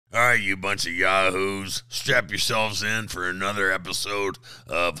All right, you bunch of yahoos, strap yourselves in for another episode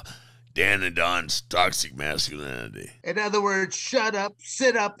of Dan and Don's Toxic Masculinity. In other words, shut up,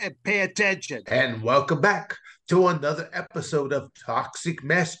 sit up, and pay attention. And welcome back to another episode of Toxic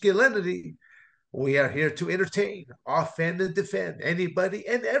Masculinity. We are here to entertain, offend, and defend anybody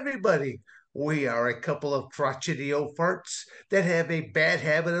and everybody. We are a couple of crotchety old farts that have a bad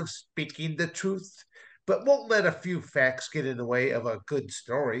habit of speaking the truth, but won't let a few facts get in the way of a good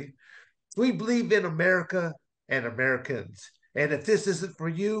story. We believe in America and Americans. And if this isn't for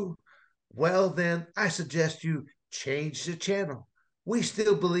you, well, then I suggest you change the channel. We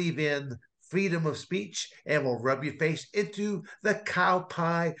still believe in freedom of speech and will rub your face into the cow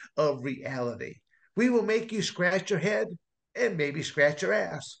pie of reality. We will make you scratch your head and maybe scratch your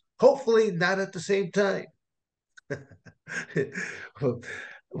ass. Hopefully, not at the same time.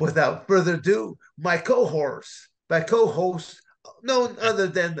 Without further ado, my co-host, none other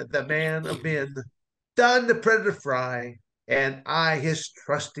than the man of men, Don the Predator Frye, and I, his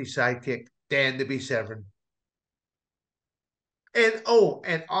trusty sidekick, Dan the Severn. And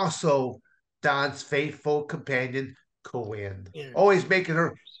also Don's faithful companion, Corinne. Always making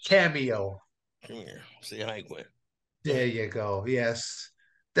her cameo. Come here. Say hi, Gwen. There you go. Yes.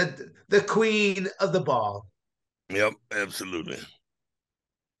 The queen of the ball. Yep, absolutely.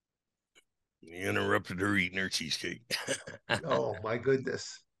 You interrupted her eating her cheesecake. Oh my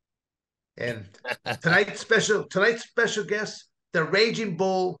goodness. And tonight's special guest, the Raging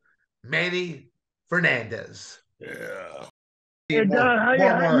Bull, Manny Fernandez. Yeah. Hey Don,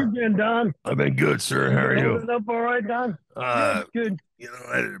 how you been, Don? I've been good, sir. How are you? Up all right, Don? Good. You know,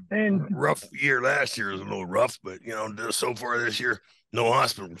 I had a rough year last year. It was a little rough, but so far this year, no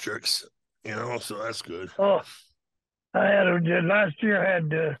hospital trips. So that's good. Oh, I had last year. I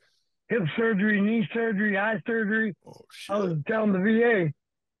had hip surgery, knee surgery, eye surgery. Oh shit! I was telling the VA.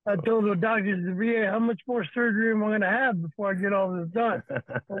 I told the doctors at the VA, how much more surgery am I going to have before I get all this done?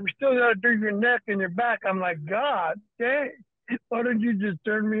 Well, we still got to do your neck and your back. I'm like, God dang, why don't you just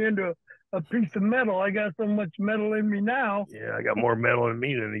turn me into a piece of metal? I got so much metal in me now. Yeah, I got more metal in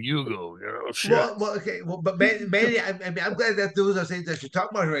me than you go. Shit. But Manny, I'm glad that those are things that you're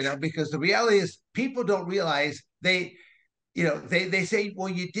talking about right now, because the reality is people don't realize they say, well,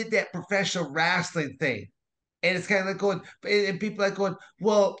 you did that professional wrestling thing. And it's kind of like going, and people like going,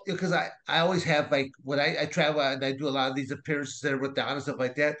 well, because I always have, like, when I travel and I do a lot of these appearances there with Don and stuff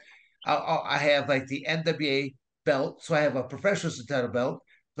like that, I have like the NWA belt, so I have a professional title belt,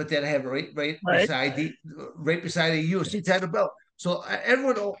 but then I have right beside the UFC title belt. So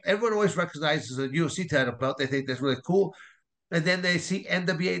everyone always recognizes a UFC title belt. They think that's really cool, and then they see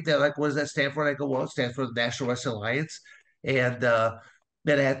NWA. They're like, what does that stand for? And I go, well, it stands for the National Wrestling Alliance, and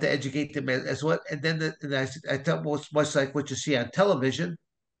then I have to educate them as what. And then I tell them, well, it's much like what you see on television.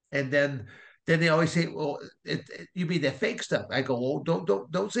 And then they always say, well, you mean that fake stuff? I go, well,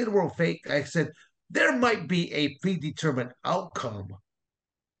 don't say the word fake. I said there might be a predetermined outcome,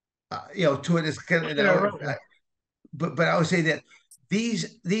 to it. Is kind of, but I would say that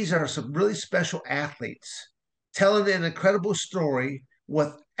these are some really special athletes telling an incredible story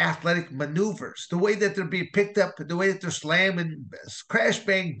with athletic maneuvers, the way that they're being picked up, the way that they're slamming, crash,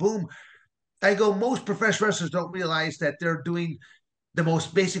 bang, boom. I go, most professional wrestlers don't realize that they're doing the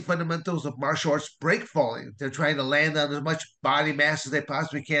most basic fundamentals of martial arts, break falling. They're trying to land on as much body mass as they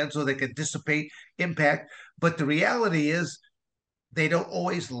possibly can so they can dissipate impact. But the reality is they don't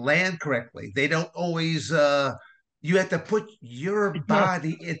always land correctly. They don't always you have to put your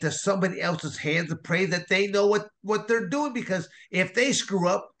body into somebody else's hands and pray that they know what they're doing, because if they screw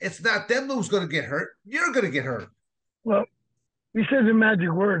up, it's not them who's going to get hurt. You're going to get hurt. Well, you said the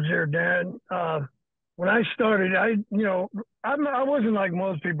magic words there, Dan. When I started, I wasn't like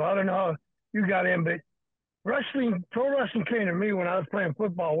most people. I don't know how you got in, but pro wrestling came to me when I was playing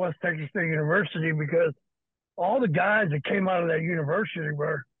football at West Texas State University, because all the guys that came out of that university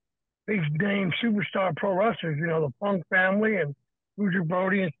were big name superstar pro wrestlers, the Funk family and Bruiser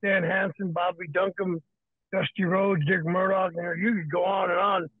Brody and Stan Hansen, Bobby Duncombe, Dusty Rhodes, Dick Murdoch. You could go on and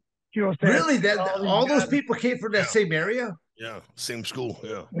on. Really? That all those people came from that same area? Yeah, same school.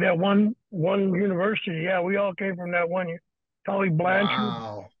 Yeah. That one university. Yeah, we all came from that one. Tully Blanchard.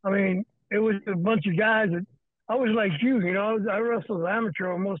 Wow. I mean, it was a bunch of guys that I was like you. I wrestled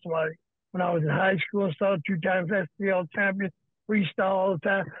amateur most of when I was in high school and stuff. 2 times SPL champion, freestyle all the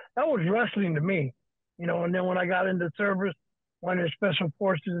time. That was wrestling to me. And then when I got into service, went into special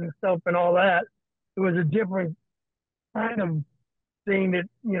forces and stuff and all that, it was a different kind of thing that,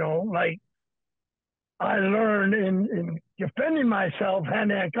 like I learned in defending myself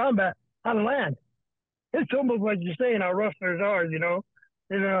hand-to-hand combat how to land. It's almost like you're saying how wrestlers are,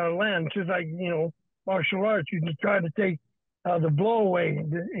 in our land, just like, martial arts. You just try to take the blow away,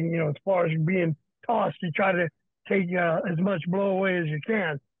 as far as being tossed, you try to take as much blow away as you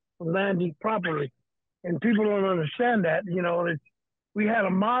can, landing properly. And people don't understand that. We had a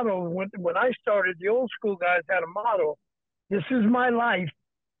motto when I started. The old school guys had a motto: "This is my life.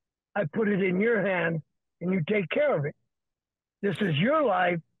 I put it in your hand, and you take care of it. This is your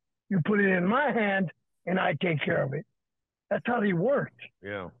life. You put it in my hand, and I take care of it." That's how they worked.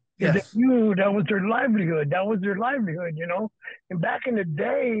 Yeah. Yes. That was their livelihood. And back in the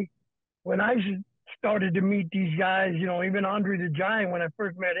day, when I started to meet these guys, even Andre the Giant, when I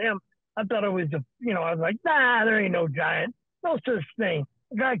first met him, I thought it was I was like, nah, there ain't no giant. No such thing.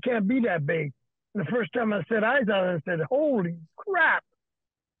 A guy can't be that big. And the first time I set eyes on him, I said, holy crap.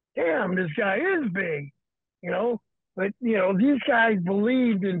 Damn, this guy is big, But, these guys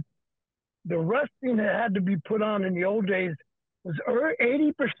believed in the wrestling that had to be put on in the old days was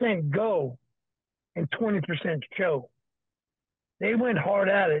 80% go and 20% show. They went hard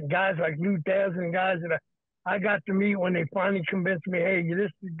at it. Guys like Lou Taz and guys that I got to meet when they finally convinced me, hey,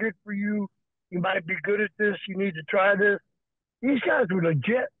 this is good for you. You might be good at this. You need to try this. These guys were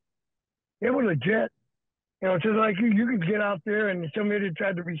legit. They were legit. Just like you could get out there and somebody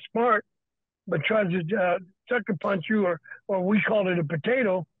tried to be smart, but tried to sucker punch you, or we called it a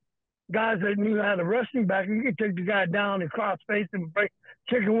potato. Guys that knew how to wrestling back, you could take the guy down and cross face and break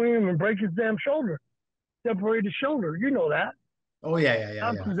chicken wing him and break his damn shoulder, separate his shoulder. You know that. Oh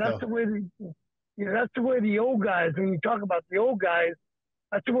yeah. That's the way that's the way the old guys. When you talk about the old guys,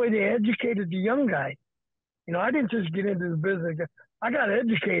 that's the way they educated the young guys. I didn't just get into the business. I got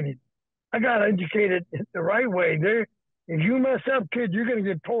educated. I got educated the right way. If you mess up, kid, you're gonna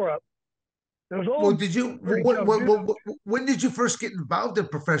get tore up. Well, did you? When did you first get involved in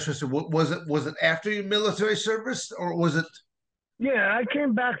professional wrestling? Was it after your military service, or was it? Yeah, I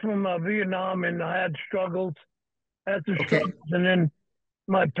came back from Vietnam and I had struggles. Okay. And then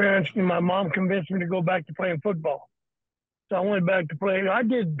my parents and my mom convinced me to go back to playing football. So I went back to playing. I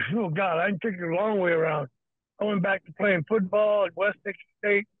did. Oh God, I took it a long way around. I went back to playing football at West Texas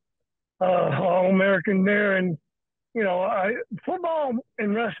State, All-American there, and football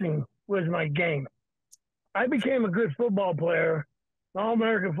and wrestling was my game. I became a good football player, an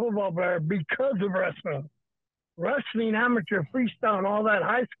All-American football player, because of wrestling. Wrestling, amateur, freestyle, and all that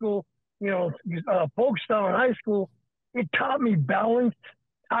high school, folk style in high school, it taught me balance,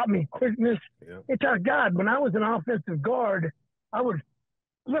 taught me quickness. Yeah. It taught God. When I was an offensive guard, I would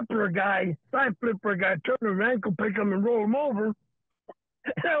flipper a guy, side flipper a guy, turn his ankle, pick him, and roll him over.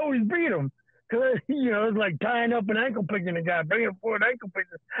 And I always beat him. Because, it's like tying up an ankle picking a guy, bringing forward ankle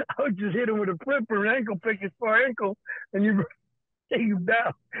picker. I would just hit him with a flipper and ankle pick his far ankle, and you take him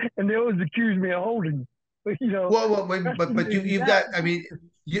down. And they always accuse me of holding. But, but you've got, I mean,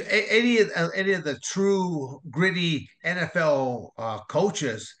 any of the true gritty NFL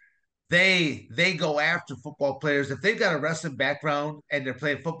coaches, they go after football players if they've got a wrestling background and they're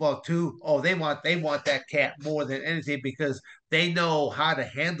playing football too. Oh, they want that cat more than anything because they know how to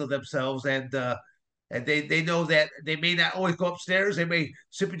handle themselves and they know that they may not always go upstairs. They may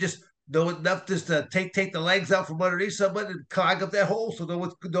simply just know enough just to take the legs out from underneath someone and clog up that hole so no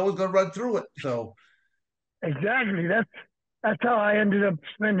one's going to run through it. So exactly, that's how I ended up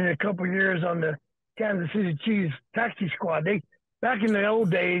spending a couple of years on the Kansas City Chiefs taxi squad. Back in the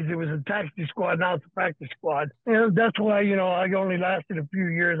old days, it was a taxi squad. Now it's a practice squad. That's why, I only lasted a few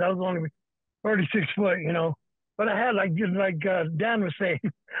years. I was only 36 foot, But I had, like Dan was saying,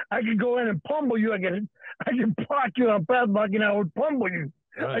 I could go in and pummel you. I could block you on pass block and I would pummel you.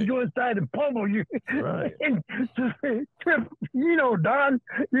 Right. I'd go inside and pummel you. Right. And Don,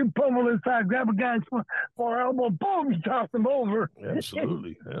 you pummel inside, grab a guy's far elbow, boom, you toss him over.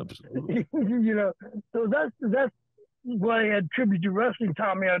 Absolutely. So that's what I attribute to wrestling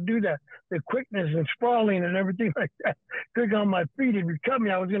taught me how to do that. The quickness and sprawling and everything like that. Quick on my feet. If you cut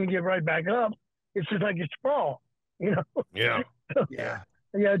me, I was going to get right back up. It's just like a sprawl, Yeah. So, yeah,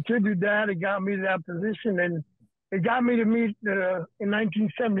 I attribute that. It got me to that position. And it got me to meet in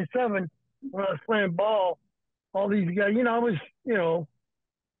 1977 when I was playing ball. All these guys, I was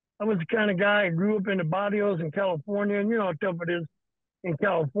the kind of guy who grew up in the barrios in California. And how tough it is in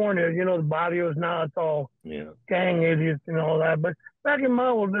California, the barrios now, it's all gang idiots and all that. But back in my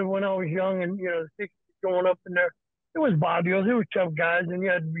old days when I was young and, 60s going up in there, it was barrios. It was tough guys and you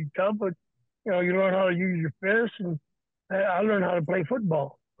had to be tough. But, you learn how to use your fists. And I learned how to play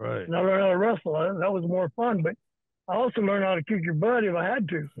football. Right. And I learned how to wrestle. That was more fun. But I also learned how to kick your butt if I had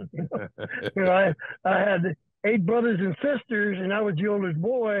to. I had 8 brothers and sisters, and I was the oldest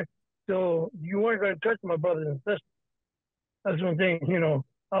boy. So you weren't going to touch my brothers and sisters. That's one thing, you know,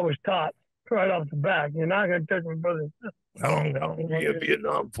 I was taught right off the bat. You're not going to touch my brother. How long were you in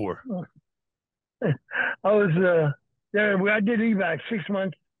Vietnam for? I was there. I did evac 6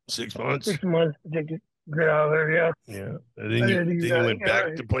 months. 6 months? 6 months to get out of there, yeah. Yeah. And then you went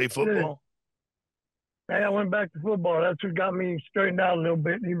back to play football? I went back to football. That's what got me straightened out a little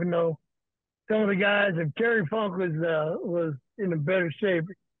bit, even though some of the guys, if Terry Funk was in a better shape,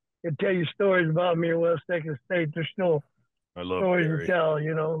 he'd tell you stories about me at West Texas State. There's still stories Terry. to tell,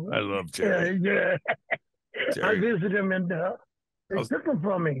 you know. I love Terry. Yeah. Terry. I visited him and they took him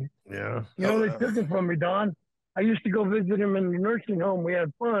from me. Yeah. You know, they took him from me, Don. I used to go visit him in the nursing home. We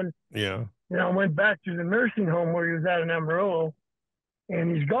had fun. Yeah. And I went back to the nursing home where he was at in Amarillo,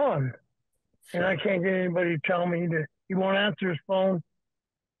 and he's gone. And I can't get anybody to tell me that he won't answer his phone.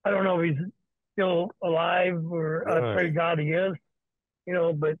 I don't know if he's still alive or I pray to God he is, you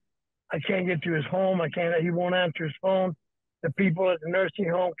know, but I can't get to his home. He won't answer his phone. The people at the nursing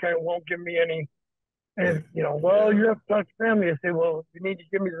home won't give me any, and, you know, well, you have to talk to family. I say, well, you need to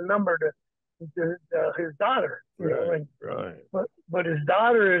give me the number to his daughter. You know, and, But his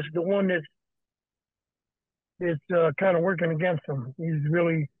daughter is the one that's kind of working against him. He's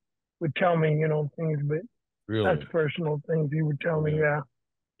really would tell me, you know, things, but that's personal things he would tell me. Yeah,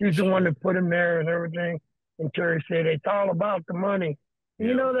 he's the one that put him there and everything. And Terry said it's all about the money. Yeah.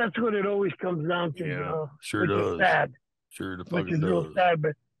 You know, that's what it always comes down to. Yeah, you know, sure which does. Is sad. Sure, the which fucking is does. real sad,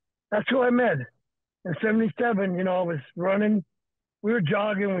 but that's who I met. In '77, you know, I was running. We were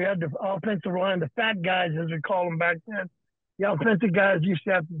jogging. We had the offensive line, the fat guys, as we call them back then. The offensive guys used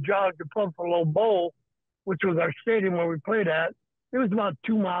to have to jog to Buffalo Bowl, which was our stadium where we played at. It was about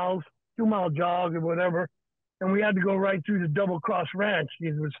 2 miles, 2-mile jog or whatever. And we had to go right through the Double Cross Ranch.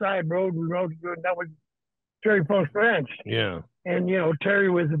 It was a side road. We rode good. That was Terry Punk's ranch. Yeah. And, you know, Terry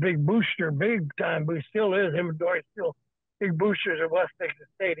was a big booster, big time, but he still is. Him and Dory still big boosters at West Texas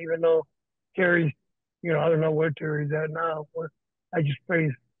State, even though Terry's, you know, I don't know where Terry's at now. I just pray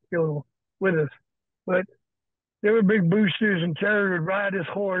he's still with us. But they were big boosters, and Terry would ride his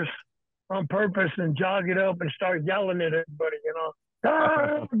horse on purpose and jog it up and start yelling at everybody, you know.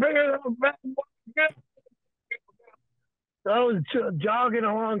 Bring it up, back. So I was jogging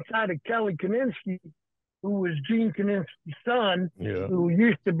alongside of Kelly Kaninsky, who was Gene Kaninsky's son, who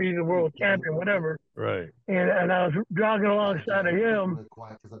used to be the world champion, whatever. Right. And I was jogging alongside of him,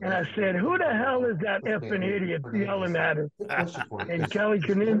 and I said, "Who the hell is that effing idiot yelling at us?" And Kelly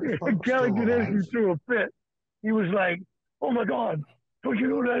Kaninsky threw a fit. He was like, "Oh my God, don't you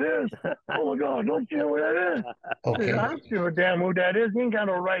know who that is? Oh my God, don't you know who that is?" Okay. I don't give a damn who that is. He ain't got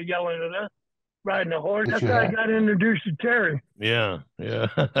no right yelling at us. Riding a horse. That's how I got introduced to Terry. Yeah. You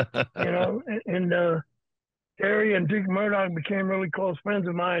know, and Terry and Dick Murdoch became really close friends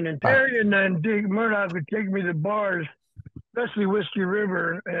of mine. And Terry and then Dick Murdoch would take me to bars, especially Whiskey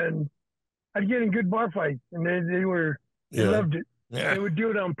River, and I'd get in good bar fights. And they loved it. Yeah. They would do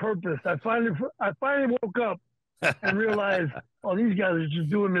it on purpose. I finally woke up and realized, oh, these guys are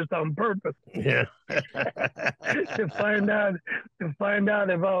just doing this on purpose. Yeah. to find out if I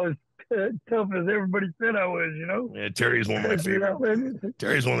was tough as everybody said I was, you know. Yeah, Terry's one of my favorite.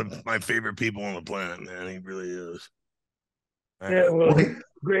 Terry's one of my favorite people on the planet, man. He really is. Yeah, well,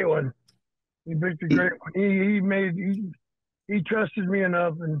 great one. He picked a great one. He trusted me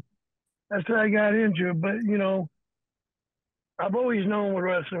enough, and that's how I got into it. But you know, I've always known what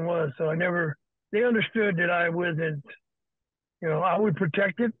wrestling was, so they understood that I wasn't, you know, I would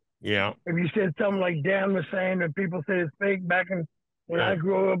protect it. Yeah. If you said something like Dan was saying, and people say it's fake back when I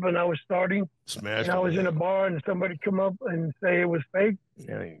grew up and I was starting, and I was in a bar and somebody come up and say it was fake,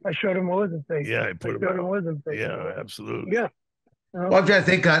 I showed them it wasn't fake. Yeah, I showed them it wasn't fake. Yeah, absolutely. Yeah. Well, I'm trying to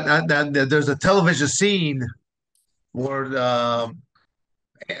think. There's a television scene where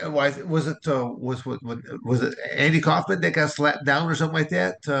was it Andy Kaufman that got slapped down or something like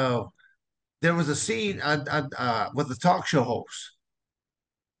that? There was a scene on with the talk show host,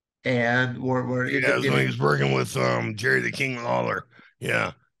 and where when he was working with Jerry the King Lawler.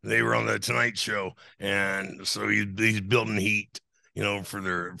 Yeah, they were on the Tonight Show, and so he's building heat, you know, for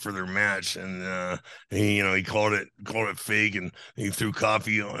their match, and he called it fake, and he threw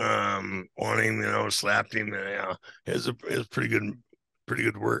coffee on him, you know, slapped him. Yeah, it was pretty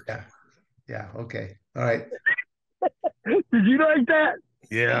good work. Yeah. Okay. All right. Did you like that?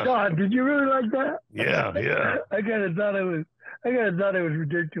 Yeah. God, did you really like that? Yeah. I kind of thought it was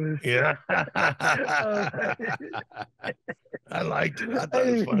ridiculous. Yeah. I liked it. I thought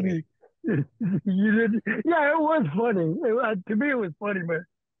it was funny. You did? Yeah, it was funny. To me, it was funny, but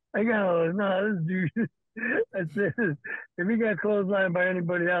I got no, this dude. I said, if he got clotheslined by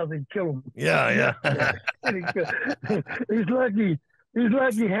anybody else, he'd kill him. Yeah. He's lucky. He's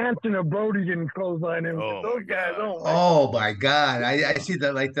lucky Hanson or Brody didn't clothesline him. Oh, Those guys, oh my God. I see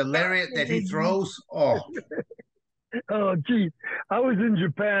the lariat that he throws. Oh. Oh, geez. I was in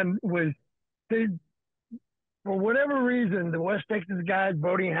Japan they, for whatever reason, the West Texas guys,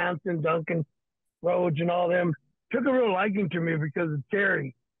 Brody Hanson, Duncan Rhodes, and all them, took a real liking to me because of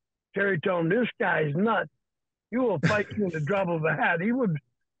Terry. Terry told him, this guy's nuts. He will fight you in the drop of a hat.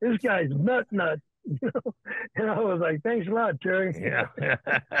 This guy's nuts. You know? And I was like, thanks a lot, Terry. Yeah.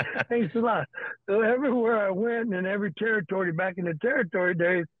 Thanks a lot. So everywhere I went, and every territory, back in the territory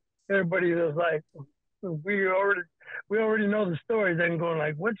days, everybody was like, we already know the stories. And going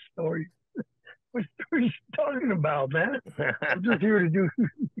like, what story? What story are you talking about, man? I'm just here to do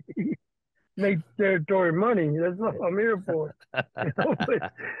make territory money. That's what I'm here for. You know,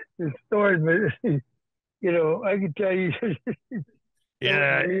 but the stories, but you know, I can tell you.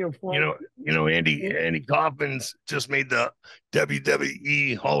 Yeah, Andy Kaufman's just made the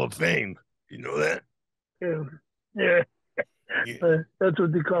WWE Hall of Fame. You know that? Yeah. That's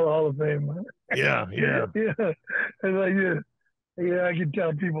what they call Hall of Fame. Yeah. And like, I can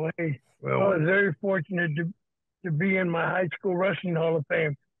tell people, hey, I was very fortunate to be in my high school wrestling Hall of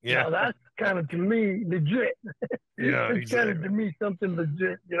Fame. Yeah, now, that's kind of to me legit. Yeah, it's kind of to me something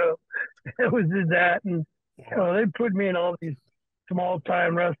legit. You know, it was just that, and they put me in all these small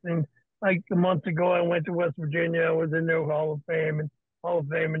time wrestling. Like a month ago, I went to West Virginia. I was in their Hall of Fame in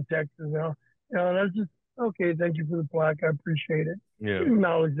Texas. You know, that's just okay. Thank you for the plaque. I appreciate it. Yeah,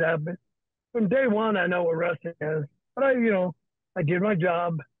 acknowledge that. But from day one, I know what wrestling is. But I did my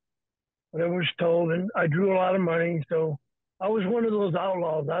job, what I was told, and I drew a lot of money. So I was one of those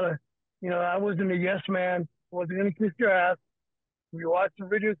outlaws. I wasn't a yes man. I wasn't going to kiss your ass. If you watch the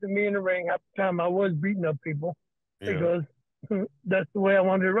videos of me in the ring, half the time I was beating up people because that's the way I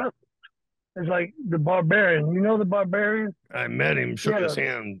wanted to wrestle. It's like the Barbarian. You know the Barbarian? I met him, shook his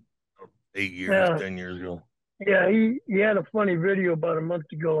hand 10 years ago. Yeah, he had a funny video about a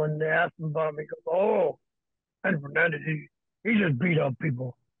month ago, and they asked him about me. He goes, "Oh, Manny Fernandez, he just beat up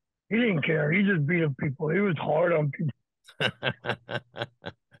people. He didn't care. He just beat up people. He was hard on people."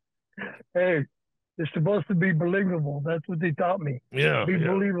 Hey, it's supposed to be believable. That's what they taught me. Yeah, be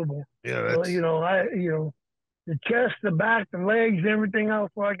believable. Yeah, that's... Well, the chest, the back, the legs, everything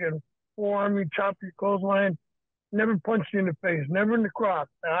else, like a forearm, you chop your clothesline. Never punched you in the face. Never in the cross.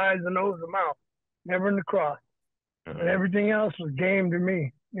 The eyes, the nose, the mouth. Never in the cross. And everything else was game to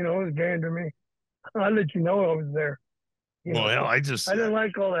me. It was game to me. I let you know I was there. I didn't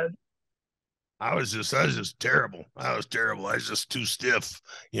like all that. I was just terrible. I was terrible. I was just too stiff,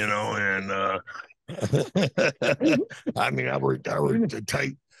 and I mean, I worked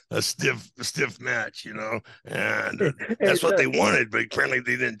a stiff match, and that's what they wanted, but apparently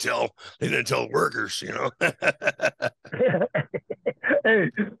they didn't tell workers, Hey,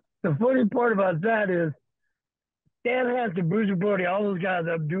 the funny part about that is Dan Hanson, Bruiser Brody, all those guys,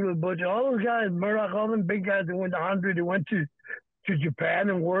 Abdullah Butcher, all those guys, Murdoch, all them big guys that went to 100, they went to Japan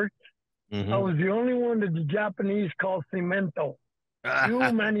and worked. I was the only one that the Japanese called cemento. You,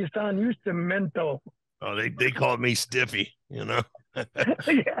 man-san, you cemento. Oh, they called me Stiffy, Yeah, that's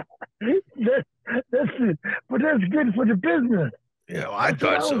it. But that's good for the business. Yeah, I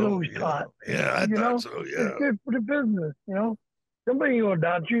thought so. Yeah, I thought so. Yeah, it's good for the business. Somebody ain't gonna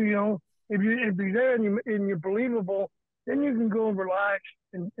doubt you. If you're there and you're believable, then you can go and relax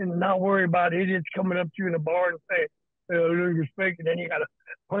and not worry about idiots coming up to you in a bar and say, you're fake, and then you gotta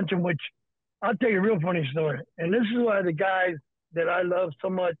punch them. Which I'll tell you a real funny story. And this is why the guys that I love so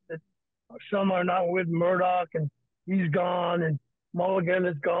much, that some are not with Murdoch and he's gone and Mulligan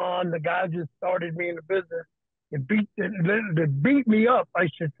is gone. The guys that started me in the business, they beat me up, I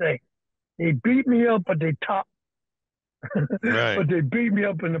should say. They beat me up, but they topped. Right. But they beat me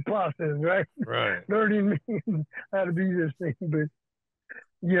up in the process, right? Right. Learning me how to be this thing. But,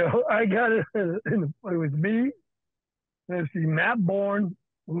 I got it. It was me. Let's see, Matt Bourne.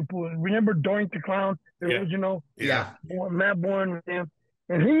 Remember Doink the Clown, the original? Yeah. Matt Bourne with him.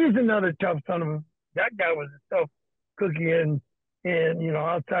 And he's another tough son of a... That guy was a tough cookie and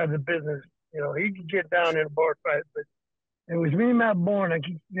outside the business. He could get down in a bar fight. But it was me and Matt Bourne. I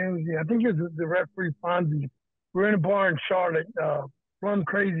think it was the referee Fonzie. We were in a bar in Charlotte, Plum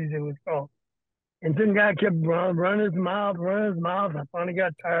Crazies it was called. And some guy kept running his mouth. I finally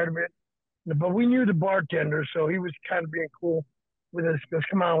got tired of it. But we knew the bartender, so he was kind of being cool with us. He goes,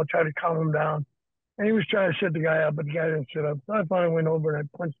 come on, we'll try to calm him down. And he was trying to shut the guy up, but the guy didn't shut up. So I finally went over and I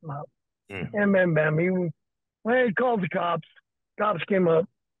punched him out. And bam. He called the cops. Cops came up.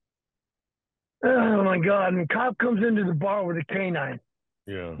 Oh my God! And the cop comes into the bar with a canine.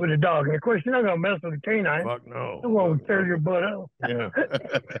 Yeah. With a dog. And of course, you're not going to mess with a canine. Fuck no. They're going to tear your butt up. Yeah.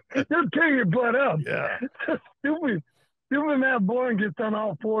 They'll tear your butt up. Yeah. Stupid Matt Bourne gets on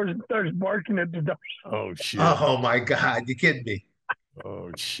all fours and starts barking at the dog. Oh, shit. Oh, my God. You kidding me?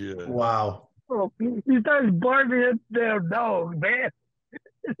 Oh, shit. Wow. Oh, he starts barking at the dog, man.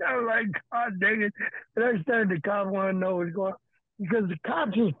 I was like, God dang it. And I started the cop want to know what's going on. Because the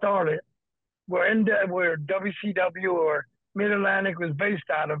cops in started where WCW or Mid-Atlantic was based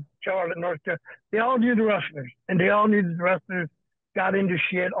out of Charlotte, North Carolina. They all knew the wrestlers, and they all knew the wrestlers got into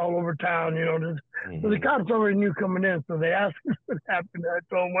shit all over town, you know. So the cops already knew coming in, so they asked me what happened. I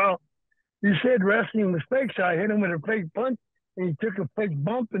told them, well, you said wrestling was fake, so I hit him with a fake punch, and he took a fake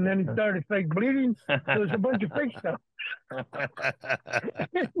bump, and then he started fake bleeding. So it's a bunch of fake stuff.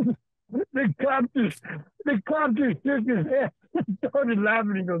 the cop just shook his head and started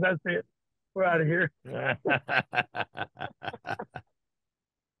laughing. He goes, that's it. We're out of here.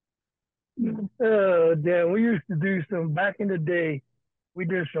 Oh, damn. We used to do some, back in the day, we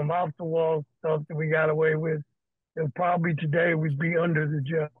did some off the wall stuff that we got away with. And probably today we'd be under the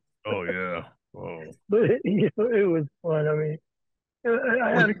jail. Oh, yeah. Oh. But it was fun. I mean, I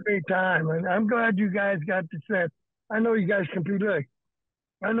had a great time. And I'm glad you guys got to set. I know you guys compete. Look,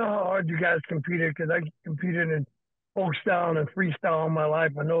 I know how hard you guys competed because I competed in folk style and freestyle all my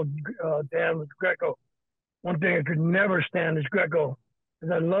life. I know Dan was Greco. One thing I could never stand is Greco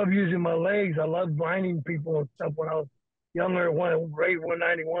because I love using my legs. I love binding people and stuff when I was younger. When I raised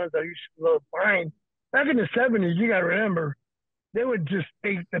 191s, I used to love bind. Back in the 70s, you got to remember, they would just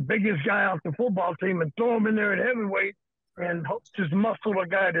take the biggest guy off the football team and throw him in there at heavyweight and just muscle a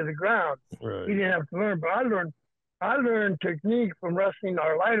guy to the ground. Right. He didn't have to learn, but I learned technique from wrestling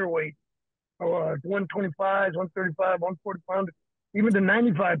our lighter weight, or 125s, 135, 140 pounder, even the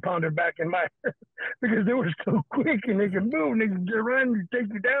 95 pounder back in my, because they were so quick and they could move and they could get run and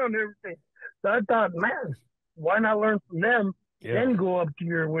take you down and everything. So I thought, man, why not learn from them, then go up to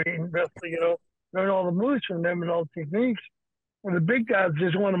your weight and wrestle, you know, learn all the moves from them and all the techniques. And the big guys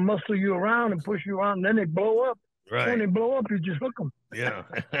just want to muscle you around and push you around, and then they blow up. Right. When they blow up, you just hook them. Yeah.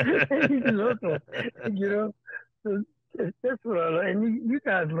 You just hook them, you know. So that's what I learned. And you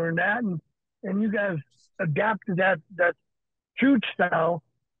guys learned that, and you guys adapted that shoot style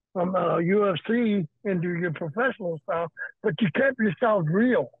from UFC into your professional style, but you kept yourself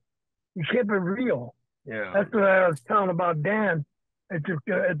real. You kept it real. Yeah. That's what I was telling about Dan at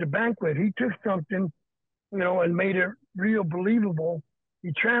the banquet. He took something, you know, and made it real, believable.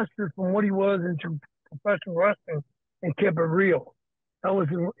 He transferred from what he was into professional wrestling and kept it real. That was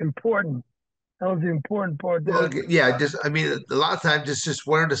important. That was the important part. Well, yeah, I mean, a lot of times it's just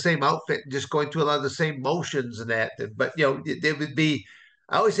wearing the same outfit and just going through a lot of the same motions and that. But, you know, there would be,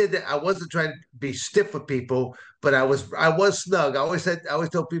 I always said that I wasn't trying to be stiff with people, but I was snug. I always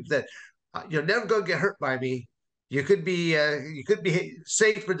told people that you're never going to get hurt by me. You could be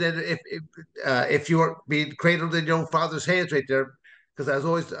safer than if you were being cradled in your own father's hands right there. Because I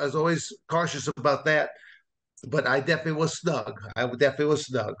was always cautious about that. But I definitely was snug. I definitely was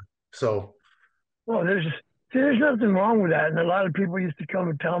snug. So. Well, there's nothing wrong with that. And a lot of people used to come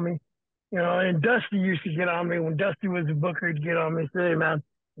and tell me, you know, and Dusty used to get on me. When Dusty was a booker, he'd get on me and say, hey, man,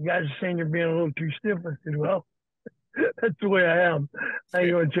 you guys are saying you're being a little too stiff. I said, well, that's the way I am. I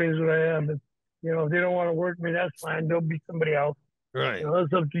ain't going to change what I am. But, you know, if they don't want to work me, that's fine. They'll be somebody else. Right. You know,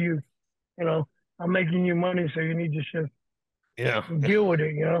 that's up to you. You know, I'm making you money, so you need to just deal with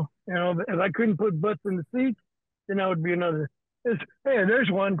it, you know. You know, if I couldn't put butts in the seats, then that would be another. Hey,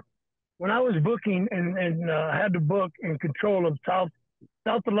 there's one. When I was booking and I had to book in control of South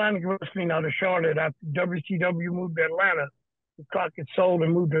Atlantic Wrestling out of Charlotte after WCW moved to Atlanta, the clock had sold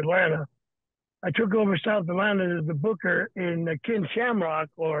and moved to Atlanta. I took over South Atlanta as the booker, and Ken Shamrock,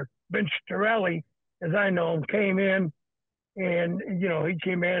 or Vince Torelli, as I know him, came in, and you know, he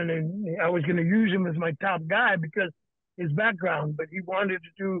came in and I was going to use him as my top guy because his background, but he wanted to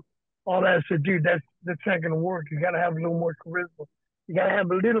do all that. I said, dude, that's not going to work. You got to have a little more charisma. You got to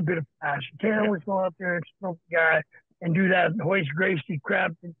have a little bit of passion. You can't always go out there and smoke the guy and do that Hoist Gracie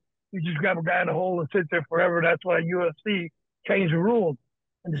crap. You just grab a guy in the hole and sit there forever. That's why UFC changed the rules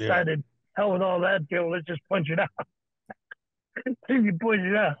and decided, hell with all that deal, let's just punch it out. You punch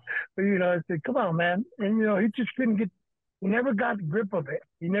it out. But, you know, I said, come on, man. And, you know, he just couldn't he never got the grip of it.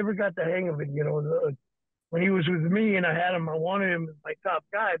 He never got the hang of it, you know. When he was with me and I had him, I wanted him as my top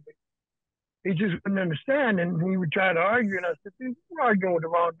guy, but he just wouldn't understand, and he would try to argue, and I said, dude, you're arguing with the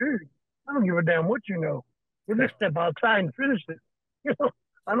wrong dude. I don't give a damn what you know. We'll just step outside and finish it. You know,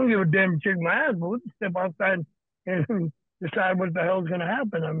 I don't give a damn if you kick my ass, but we'll just step outside and decide what the hell's going to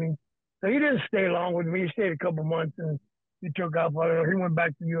happen. I mean, So he didn't stay long with me. He stayed a couple months and he took off. He went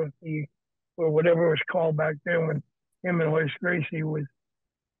back to UFC or whatever it was called back then when him and Horace Gracie was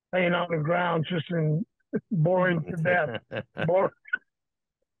laying on the ground just in boring to death. Boring.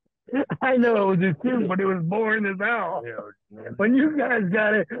 I know it was a suit, but it was boring as hell. Yeah, when you guys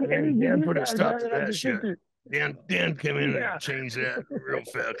got it, Dan put a stop to that shit. Dan came in and changed that real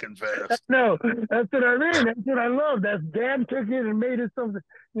fucking fast. No, that's what I mean. That's what I love. That's Dan took it and made it something.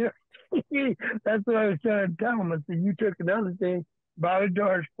 You know, that's what I was trying to tell him. I said, you took another thing, brought it to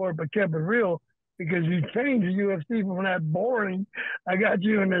our sport, but kept it real because you changed the UFC from that boring. I got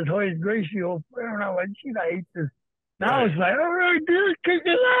you in this Horace Gracie old player, and I'm like, shit, I hate this. Now it's like, all right, dude, kick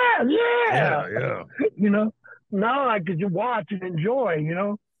his ass. Yeah. You know, now I could just watch and enjoy, you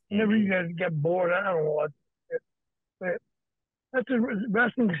know. Whenever you guys get bored, I don't watch it. But that's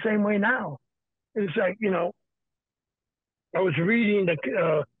wrestling the same way now. It's like, you know, I was reading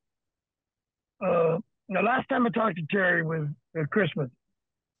the last time I talked to Terry was Christmas.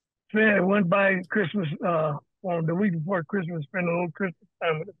 I went by Christmas, the week before Christmas, spent a little Christmas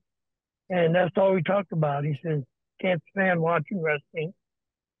time with him. And that's all we talked about. He says, can't stand watching wrestling.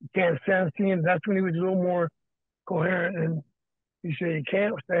 You can't stand seeing. That's when he was a little more coherent. And he said, you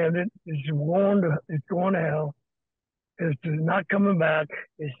can't stand it. It's going to hell. It's just not coming back.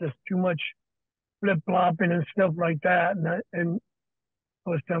 It's just too much flip-flopping and stuff like that. And I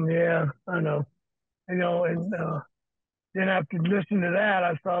was telling him, yeah, I know. You know, and then after listening to that,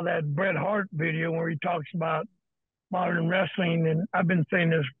 I saw that Bret Hart video where he talks about modern wrestling. And I've been saying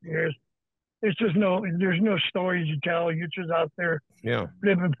this for years. It's just there's no stories to tell. You're just out there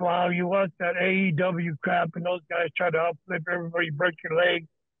flip and fly. You watch that AEW crap and those guys try to outflip everybody, break your leg,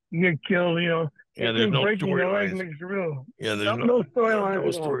 you get killed, you know. Yeah, there's no storylines. Yeah, there's no storylines.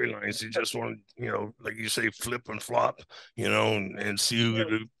 No storylines. You just want to, you know, like you say, flip and flop, you know, and see who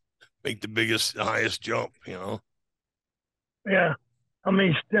to make the biggest, highest jump, you know. Yeah. How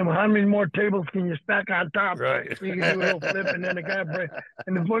many more tables can you stack on top? Right. You can do a little flip and then the guy breaks.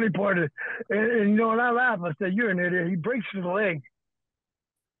 And the funny part is, and you know, and I laugh, I said, you're an idiot. He breaks his leg.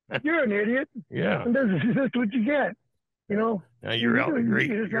 You're an idiot. Yeah. And that's what you get. You know? Now you're out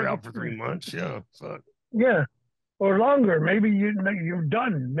you're out for 3 months. Yeah. Fuck. Yeah. Or longer. Maybe you're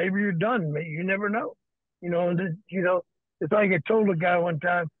done. Maybe you're done. Maybe you never know. You know, it's like I told a guy one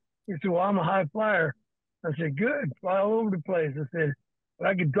time, he said, well, I'm a high flyer. I said, good, fly all over the place. I said, but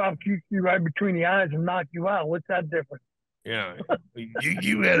I could drop you right between the eyes and knock you out. What's that difference? Yeah,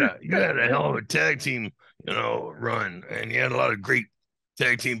 you had a hell of a tag team, you know, run, and you had a lot of great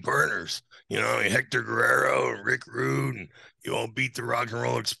tag team partners. You know, Hector Guerrero and Rick Rude, and you all beat the Rock and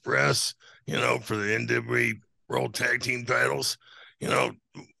Roll Express, you know, for the NWA World Tag Team titles. You know,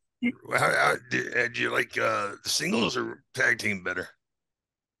 how did you like the singles or tag team better?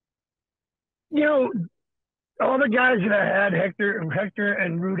 You know, all the guys that I had, Hector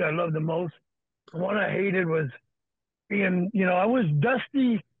and Rude, I loved the most. The one I hated was being, you know,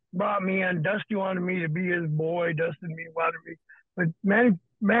 Dusty brought me in. Dusty wanted me to be his boy. Dusty wanted me. But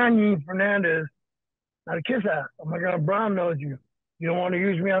Manny Fernandez, not a kiss ass. Oh my God, Brown knows you. You don't want to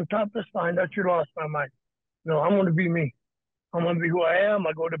use me on top, that's fine. That's your loss, my mind. No, I'm going to be me. I'm going to be who I am.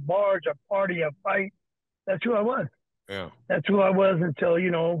 I go to bars, I party, I fight. That's who I was. Yeah. That's who I was until, you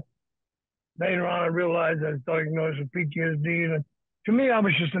know, later on, I realized I was diagnosed with PTSD. And to me, I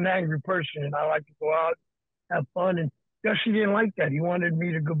was just an angry person, and I like to go out, have fun. And Dusty didn't like that. He wanted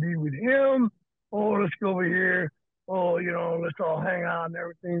me to go be with him. Oh, let's go over here. Oh, you know, let's all hang out and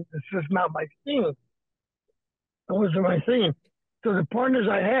everything. It's just not my scene. It wasn't my scene. So the partners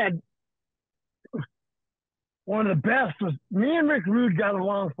I had, one of the best was me and Rick Rude got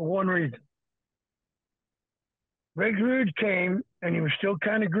along for one reason. Rick Rude came, and he was still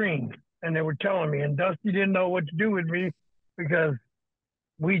kind of green. And they were telling me, and Dusty didn't know what to do with me because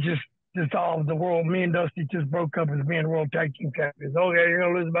we just dissolved the world. Me and Dusty just broke up as being world tag team champions. Okay, you're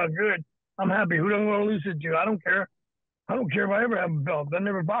going to lose about good. I'm happy. Who don't want to lose it to? I don't care. I don't care if I ever have a belt. That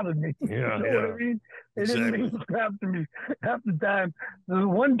never bothered me. Yeah, you know what I mean? It didn't mean crap to me half the time. The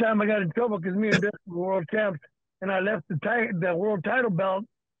one time I got in trouble because me and Dusty were world champs, and I left the world title belt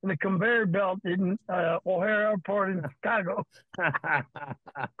and the conveyor belt in O'Hare Airport in Chicago.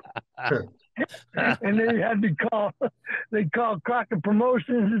 And they had to call Crockett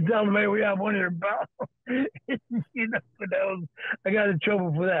Promotions and tell them, hey, we have one of your belts. You know, but I got in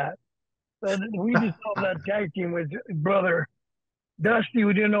trouble for that. So we just saw that tag team with brother Dusty.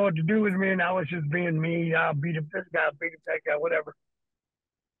 We didn't know what to do with me, and I was just being me. I'll beat up this guy, beat up that guy, whatever.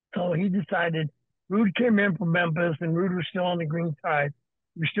 So he decided. Rude came in from Memphis, and Rude was still on the green side.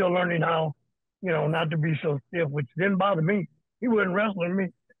 He was still learning how, you know, not to be so stiff, which didn't bother me. He wasn't wrestling me.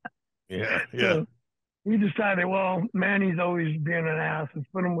 Yeah. So he decided, well, Manny's always being an ass. Let's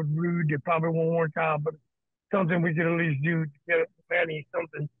put him with Rude. It probably won't work out, but something we could at least do to get Manny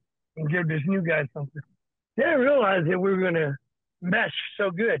something and give this new guy something. They didn't realize that we were going to mesh so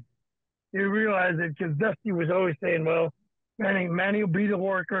good. They realized it because Dusty was always saying, well, Manny will be the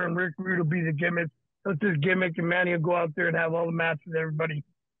worker and Rick Rude will be the gimmick. Let's just gimmick and Manny will go out there and have all the matches with everybody.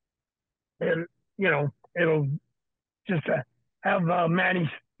 And, it'll just have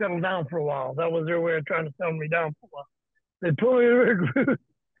Manny settle down for a while. That was their way of trying to settle me down for a while. They pulled me Rick Rude.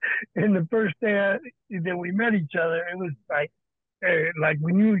 And the first day that we met each other, it was like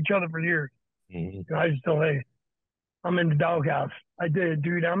we knew each other for years. Mm-hmm. I just told, hey, I'm in the doghouse. I did,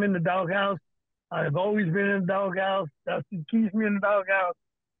 dude. I'm in the doghouse. I've always been in the doghouse. Dusty keeps me in the doghouse.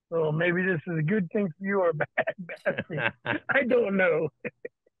 So maybe this is a good thing for you or a bad thing. I don't know.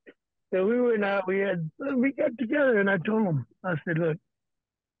 So we went out. We got together, and I told him, I said, look,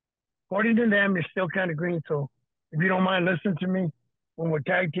 according to them, you're still kind of green. So if you don't mind listening to me when we're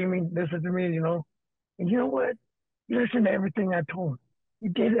tag teaming, listen to me, And you know what? He listened to everything I told him. He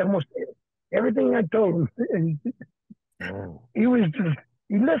did almost everything I told him. He listened.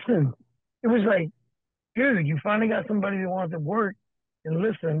 It was like, dude, you finally got somebody that wants to work and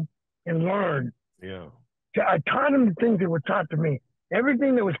listen and learn. Yeah. I taught him the things that were taught to me.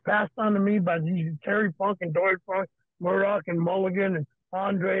 Everything that was passed on to me by these Terry Funk and Dory Funk, Murdoch and Mulligan and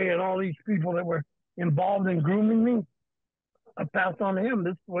Andre and all these people that were involved in grooming me, I passed on to him.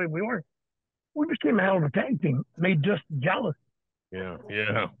 This is the way we were. We became a hell of a tag team. Made just jealous. Yeah.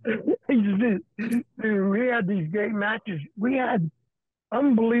 He just did. Dude, we had these great matches. We had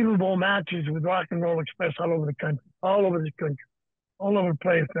unbelievable matches with Rock and Roll Express all over the country, all over the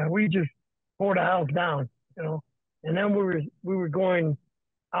place. Man. We just tore the house down, And then we were going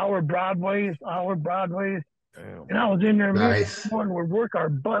our Broadways. Damn. And I was in there, Nice. me and Ricky Morton would work our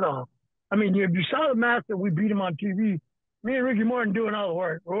butt off. I mean, if you saw the match that we beat him on TV, me and Ricky Morton doing all the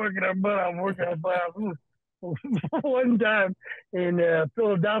work. We're working our butt off, One time in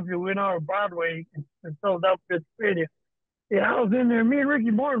Philadelphia, we went on Broadway in Philadelphia Stadium. And I was in there. Me and Ricky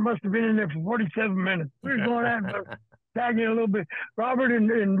Morton must have been in there for 47 minutes. We were going at it, tagging a little bit. Robert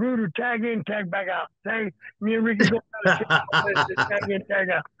and Rude would tag in, tag back out. Me and Ricky go tag in, tag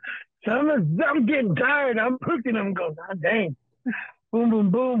out. So I'm getting tired. I'm looking at them going, God dang. Boom,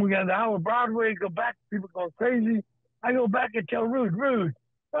 boom, boom. We got the hour Broadway. Go back. People go crazy. I go back and tell Rude,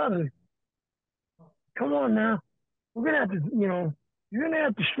 brother, come on now. We're going to have to, you're going to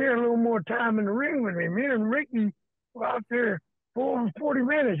have to share a little more time in the ring with me. Me and Ricky were out there for over 40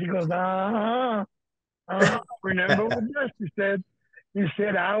 minutes. He goes, remember what Dusty said? He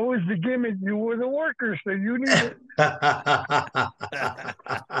said, I was the gimmick. You were the worker, so you need it.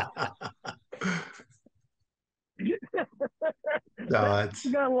 We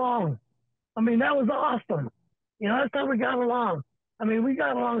got along. I mean, that was awesome. That's how we got along. I mean, we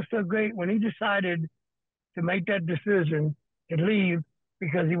got along so great when he decided to make that decision to leave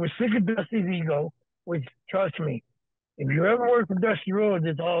because he was sick of Dusty's ego, which, trust me, if you ever work for Dusty Rhodes,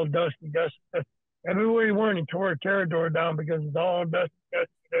 it's all Dusty. Everywhere he went, he tore a territory down because it's all Dusty.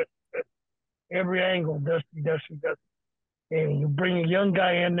 Every angle, Dusty. And you bring a young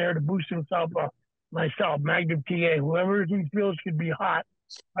guy in there to boost himself up. Myself, Magnum TA, whoever he feels could be hot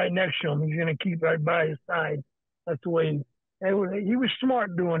right next to him, he's going to keep right by his side. That's the way he was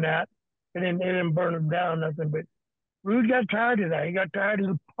smart doing that. It didn't burn him down, nothing. But Rude got tired of that. He got tired of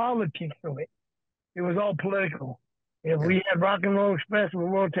the politics of it. It was all political. If we had Rock and Roll Express with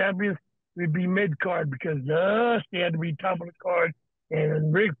world champions, we'd be mid-card because Dusty had to be top of the card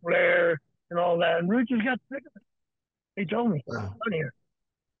and Ric Flair and all that. And Rude just got sick of it. He told me, I'm here.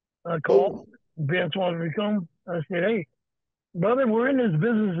 I called. Vince wanted to come. I said, hey, brother, we're in this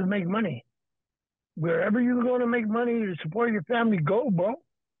business to make money. Wherever you're going to make money to support your family, go, bro.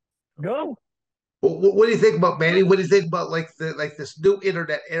 Go. What do you think about, Manny? What do you think about like this new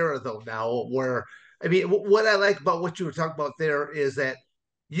internet era though now where I mean what I like about what you were talking about there is that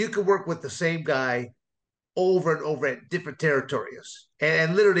you can work with the same guy over and over at different territories.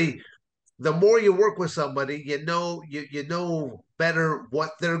 And literally the more you work with somebody, you know better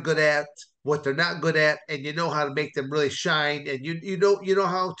what they're good at, what they're not good at, and you know how to make them really shine, and you know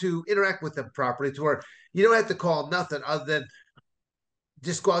how to interact with them properly to where you don't have to call nothing other than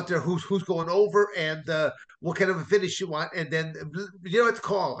just go out there who's going over and what kind of a finish you want, and then you don't have to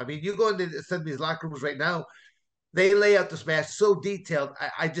call. I mean, you go into some of these locker rooms right now, they lay out this match so detailed.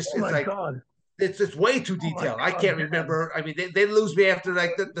 I just it's like God. It's just way too detailed. I can't remember. I mean, they lose me after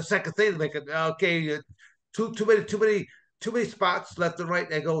like the second thing. Like, okay, too many spots left and right.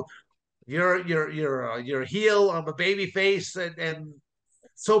 They go, you're a heel. I'm a baby face, and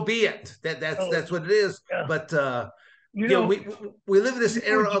so be it. That's what it is. Yeah. But you know, we live in this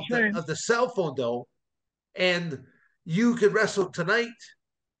era saying. of the cell phone though, and you could wrestle tonight,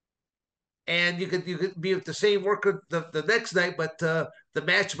 and you could be with the same worker the next night, but the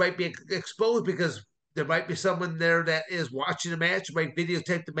match might be exposed because there might be someone there that is watching the match, might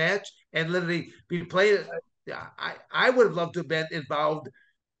videotape the match, and literally be playing it. Yeah, I would have loved to have been involved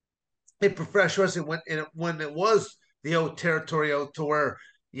in professional wrestling when it was the old territory out to where,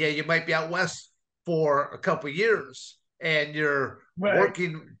 yeah, you might be out west for a couple of years and you're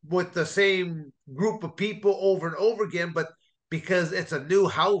working with the same group of people over and over again, but because it's a new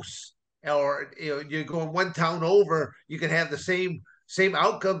house or you're going one town over, you can have the same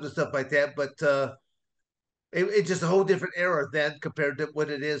outcomes and stuff like that. But it's just a whole different era then compared to what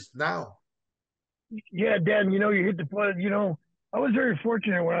it is now. Yeah, Dan, you hit the point. I was very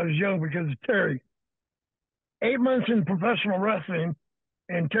fortunate when I was young because of Terry. 8 months in professional wrestling,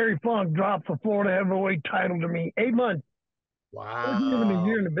 and Terry Funk dropped the Florida heavyweight title to me. 8 months. Wow. I wasn't even a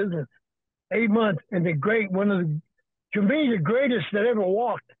year in the business. 8 months. And to me, the greatest that ever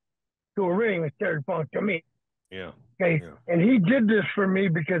walked to a ring was Terry Funk, to me. Yeah. Okay. Yeah. And he did this for me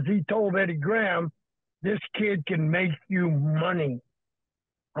because he told Eddie Graham, this kid can make you money.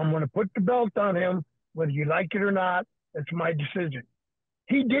 I'm going to put the belt on him, whether you like it or not. It's my decision.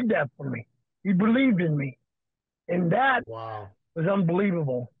 He did that for me. He believed in me. And that was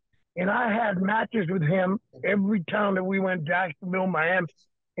unbelievable. And I had matches with him every town that we went, Jacksonville, Miami,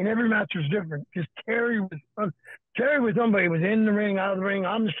 and every match was different. Because Terry was somebody who was in the ring, out of the ring,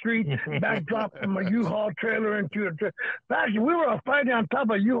 on the street, backdrop from a U-Haul trailer into a trailer. Actually, we were fighting on top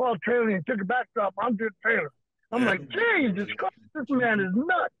of a U-Haul trailer and he took a backdrop onto a trailer. I'm like, Jesus Christ, this man is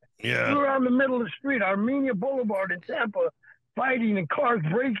nuts. Yeah. We were on the middle of the street, Armenia Boulevard in Tampa, fighting and cars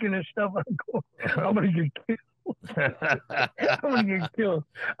breaking and stuff. I'm going to get killed. I'm going to get killed.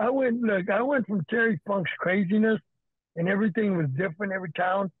 I went from Terry Funk's craziness and everything was different every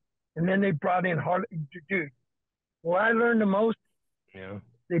town. And then they brought in Harley. Dude, where I learned the most,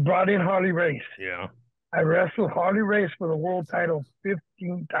 they brought in Harley Race. Yeah. I wrestled Harley Race for the world title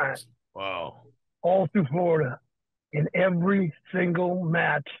 15 times. Wow. All through Florida. And every single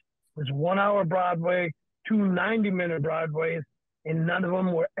match was 1 hour Broadway, 2 90-minute Broadways, and none of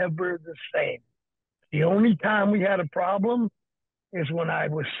them were ever the same. The only time we had a problem is when I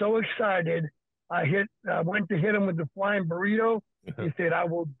was so excited, I went to hit him with the flying burrito. He said, I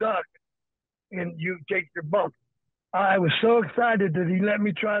will duck and you take your bump. I was so excited that he let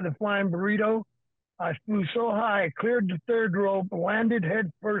me try the flying burrito. I flew so high, I cleared the third rope, landed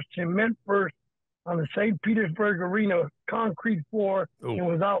head first, cement first, on the St. Petersburg Arena concrete floor and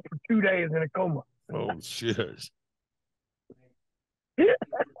was out for 2 days in a coma. Oh, shit. But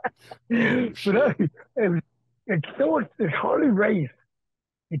it's Harley Race.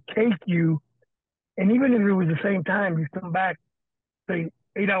 It takes you, and even if it was the same time, you come back, say,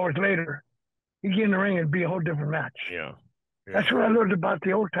 8 hours later, you get in the ring and it'd be a whole different match. Yeah. That's what I learned about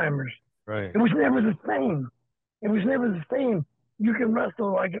the old timers. Right. It was never the same. It was never the same. You can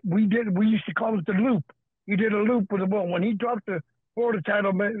wrestle like we did. We used to call it the loop. You did a loop with a ball. When he dropped the Florida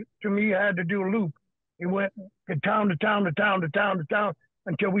title to me, I had to do a loop. He went to town to town to town to town to town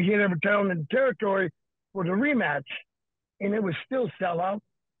until we hit every town in the territory for the rematch. And it was still sellout. And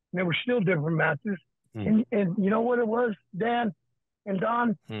there were still different matches. And you know what it was, Dan and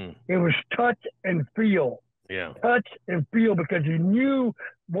Don? It was touch and feel. Yeah. Touch and feel, because you knew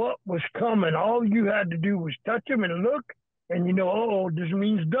what was coming. All you had to do was touch him and look. And this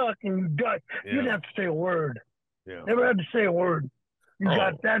means duck, and you duck. Yeah. You didn't have to say a word. Yeah. Never had to say a word. You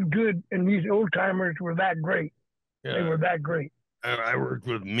got that good, and these old timers were that great. Yeah. They were that great. I worked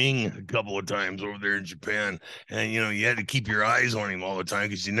with Ming a couple of times over there in Japan, and you had to keep your eyes on him all the time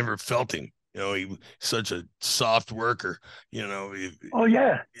because you never felt him. He was such a soft worker. If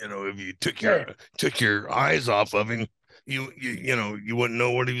you took your eyes off of him, you wouldn't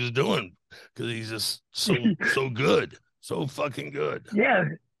know what he was doing because he's just so good. So fucking good. Yeah.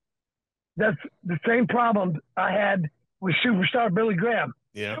 That's the same problem I had with Superstar Billy Graham.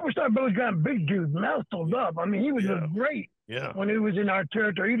 Yeah. Superstar Billy Graham, big dude, muscled up. I mean, he was great. Yeah. When he was in our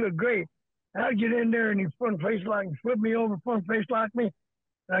territory, he looked great. And I'd get in there and he'd front face lock me, flip me over, front face lock me.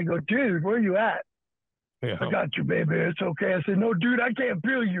 And I go, dude, where you at? Yeah. I got you, baby. It's okay. I said, no, dude, I can't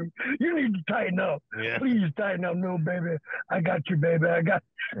feel you. You need to tighten up. Yeah. Please tighten up. No, baby. I got you, baby. I got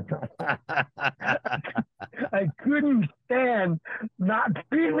you. I couldn't stand not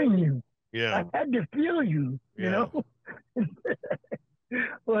feeling you. Yeah. I had to feel you, you know?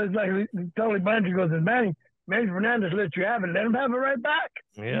 Well, it's like Tony Banjo goes, Manny Fernandez let you have it. Let him have it right back.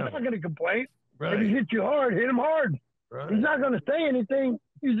 Yeah. He's not going to complain. Right. If he hits you hard, hit him hard. Right. He's not going to say anything.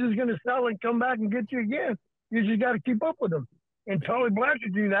 he's just going to sell and come back and get you again. You just got to keep up with him. And Charlie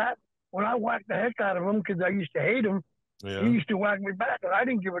Blanchard do that. When I whacked the heck out of him because I used to hate him, he used to whack me back, and I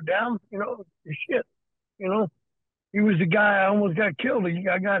didn't give a damn. Shit. He was the guy I almost got killed.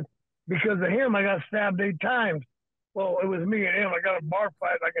 Because of him, I got stabbed 8 times. Well, it was me and him. I got a bar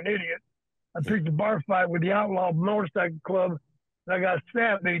fight like an idiot. I picked a bar fight with the Outlaw Motorcycle Club, and I got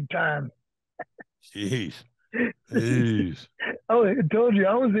stabbed 8 times. Jeez. Oh, I told you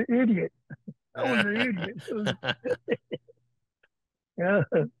I was an idiot. I was an idiot. Yeah.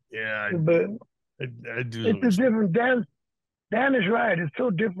 Yeah. But I do. It's a different. Dan is right. It's so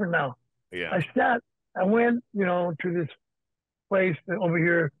different now. Yeah. I went, to this place over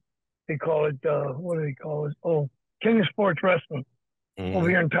here. They call it, what do they call it? Oh, King of Sports Wrestling over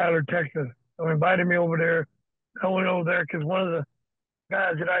here in Tyler, Texas. So invited me over there. I went over there because one of the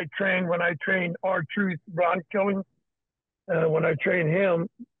guys that I trained when I trained R-Truth, Ron Killing, when I trained him,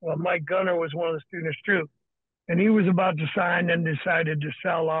 Mike Gunner was one of the students too. And he was about to sign and decided to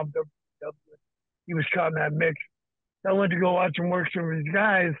sell off he was caught in that mix. I went to go watch him work some of these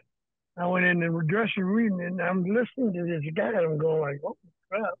guys. I went in the dressing room and I'm listening to this guy and I'm going like, oh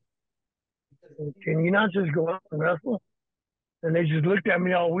crap. Can you not just go out and wrestle? And they just looked at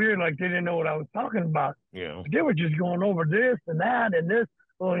me all weird like they didn't know what I was talking about. Yeah. They were just going over this and that and this.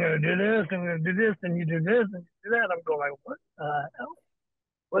 Oh, I'm going to do this, I'm going to do this, and you do this, and you do that. I'm going like, what the hell?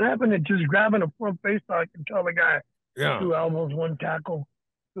 What happened to just grabbing a front face so I can tell the guy, 2 elbows, 1 tackle,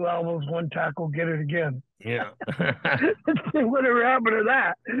 2 elbows, 1 tackle, get it again. Yeah. Whatever happened to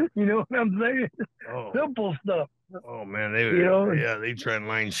that? You know what I'm saying? Oh. Simple stuff. Oh man, they try and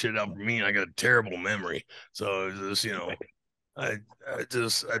line shit up for me. And I got a terrible memory, so it's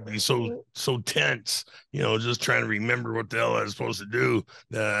just I'd be so tense, just trying to remember what the hell I was supposed to do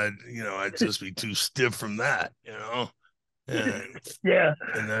that I'd just be too stiff from that, and yeah,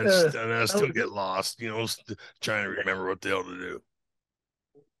 and I still get lost, trying to remember what the hell to do.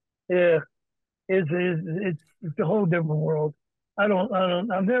 Yeah, it's a whole different world. I've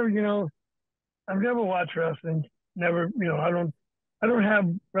never watched wrestling. Never, I don't have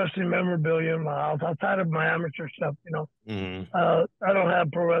wrestling memorabilia in my house outside of my amateur stuff. I don't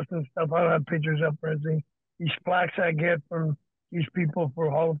have pro wrestling stuff. I don't have pictures up or anything. These plaques I get from these people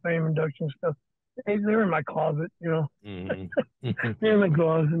for Hall of Fame induction stuff, they're in my closet. They're in my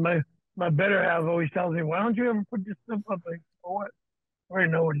closet. My better half always tells me, "Why don't you ever put this stuff up?" Like, for what? I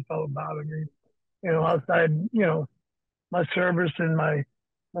already know what it's all about. I mean, outside, my service and my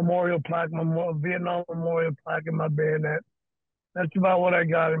memorial plaque, my Vietnam memorial plaque in my bayonet. That's about what I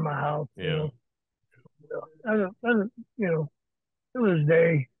got in my house. Yeah. To this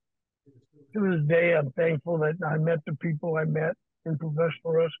day, I'm thankful that I met the people I met in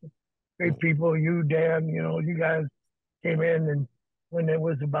professional wrestling. Great people, you, Dan, you guys came in, and when it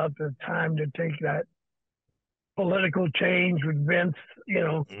was about the time to take that political change with Vince,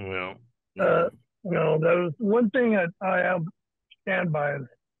 that was one thing I stand by is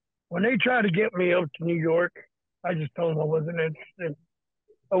when they tried to get me up to New York, I just told them I wasn't interested.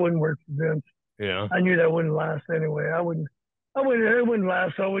 I wouldn't work for Vince. Yeah. I knew that wouldn't last anyway. It wouldn't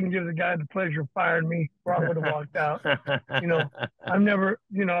last, so I wouldn't give the guy the pleasure of firing me, or I would have walked out. I've never,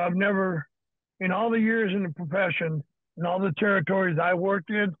 in all the years in the profession, in all the territories I worked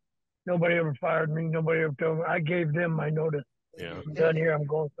in, nobody ever fired me. Nobody ever told me. I gave them my notice. Yeah. I'm done here. I'm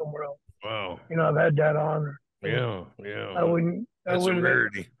going somewhere else. Wow. I've had that honor. Yeah. I wouldn't. That's a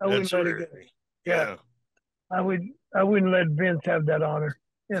rarity. That's a rarity. Yeah. I wouldn't let Vince have that honor.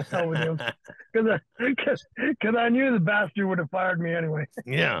 Yes, I would him. Because I knew the bastard would have fired me anyway.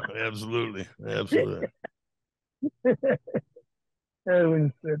 Yeah, absolutely. Absolutely. I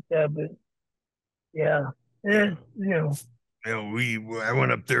wouldn't sit that, but yeah. I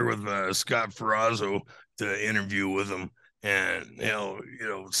went up there with Scott Ferrazzo to interview with him. And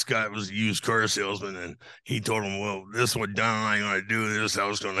Scott was a used car salesman, and he told him, "Well, this is what Don and I are going to do. This how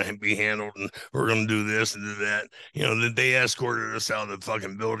it's going to be handled, and we're going to do this and do that." That they escorted us out of the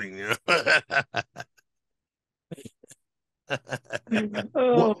fucking building.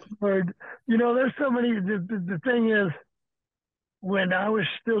 Oh Lord! There's so many. The thing is, when I was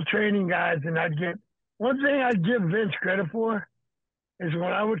still training guys, and one thing I'd give Vince credit for is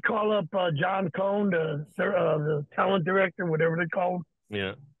when I would call up John Cohn, the talent director, whatever they call him.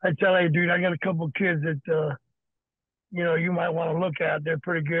 Yeah. I'd tell him, hey, dude, I got a couple of kids that, you might want to look at. They're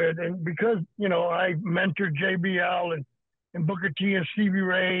pretty good. And because, I mentored JBL and Booker T and Stevie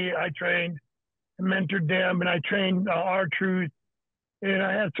Ray, I trained and mentored them, and I trained R-Truth. And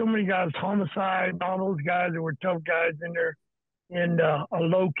I had so many guys, Homicide, and all those guys that were tough guys in there. And a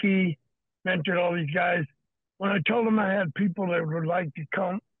low-key mentored all these guys. when I told them I had people that would like to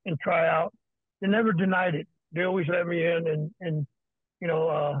come and try out, they never denied it. They always let me in, and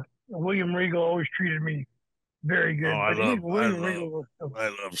William Regal always treated me very good. Oh, William Regal was I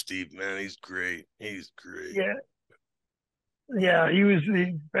love Steve, man. He's great. He's great. Yeah,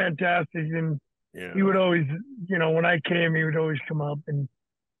 he's fantastic, and he would always, when I came, he would always come up and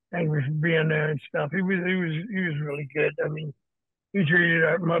thank me for being there and stuff. He was really good. I mean, he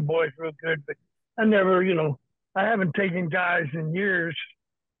treated my boys real good, but I never, I haven't taken guys in years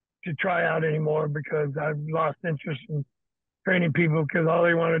to try out anymore because I've lost interest in training people because all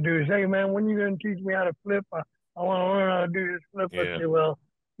they want to do is, hey man, when are you going to teach me how to flip? I want to learn how to do this flip. I say, well,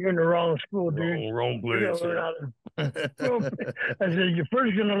 you're in the wrong school, dude. Wrong place. You're gonna learn how to. I said, you're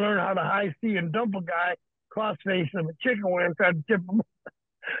first going to learn how to high C and dump a guy cross face of a chicken wing and try to tip him.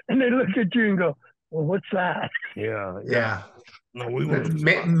 And they look at you and go, well, what's that? Yeah. No, we were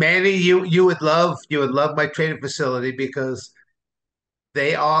Manny, you would love my training facility because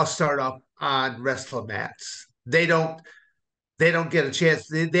they all start off on wrestling mats. They don't get a chance.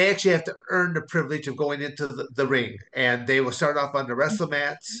 They actually have to earn the privilege of going into the ring, and they will start off on the wrestling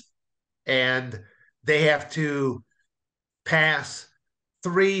mats, and they have to pass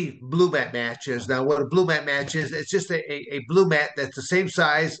 3 blue mat matches. Now, what a blue mat match is, it's just a blue mat that's the same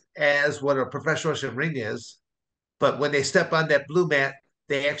size as what a professional wrestling ring is. But when they step on that blue mat,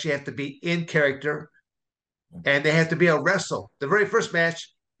 they actually have to be in character, and they have to be able to wrestle. The very first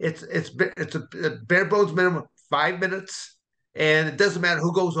match, it's a bare bones minimum 5 minutes, and it doesn't matter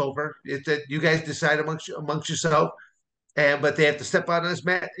who goes over. It's that you guys decide amongst yourself. But they have to step on this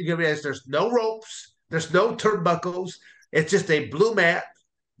mat. You realize there's no ropes, there's no turnbuckles. It's just a blue mat,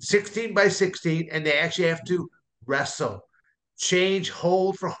 16 by 16, and they actually have to wrestle, change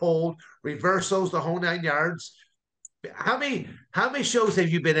hold for hold, reversals, the whole 9 yards. How many shows have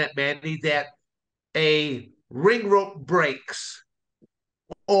you been at, Manny, that a ring rope breaks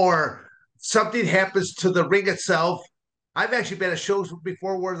or something happens to the ring itself? I've actually been at shows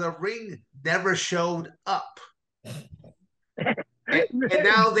before where the ring never showed up. And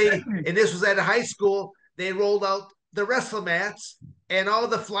now and this was at a high school, they rolled out the wrestling mats, and all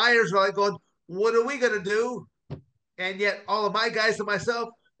the flyers were like going, what are we going to do? And yet all of my guys and myself,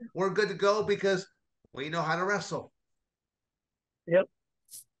 we're good to go because we know how to wrestle. Yep.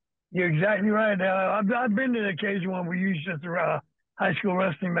 You're exactly right. I've been to the occasion when we used just a high school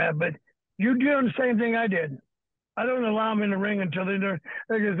wrestling mat, but you're doing the same thing I did. I don't allow them in the ring until they're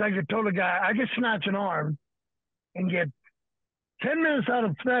like I told a guy, I could snatch an arm and get 10 minutes out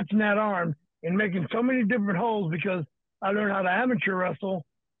of snatching that arm and making so many different holds because I learned how to amateur wrestle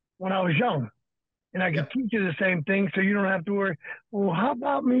when I was young. And I can teach you the same thing so you don't have to worry, well, how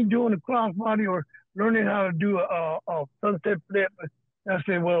about me doing a crossbody or learning how to do a sunset flip? And I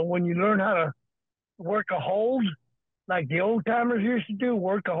said, well, when you learn how to work a hold, like the old timers used to do,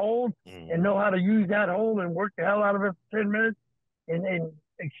 work a hold and know how to use that hold and work the hell out of it for 10 minutes and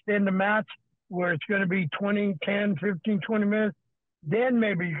extend the match where it's going to be 20, 10, 15, 20 minutes, then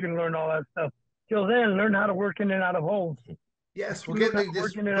maybe you can learn all that stuff. Till then, learn how to work in and out of holds. Yes, we're getting this.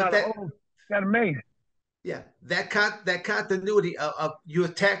 Working in and out of holds. Got it made. Yeah, that continuity of you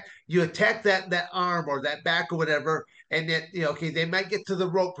attack that arm or that back or whatever, and then okay, they might get to the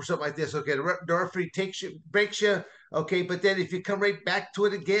rope or something like this. Okay, the referee breaks you. Okay, but then if you come right back to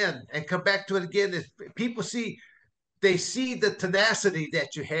it again and come back to it again, people see. They see the tenacity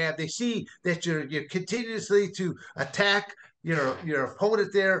that you have. They see that you're continuously to attack your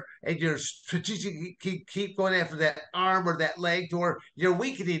opponent there, and you're strategically keep going after that arm or that leg, or you're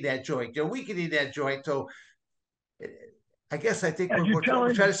weakening that joint. So I guess I think what we're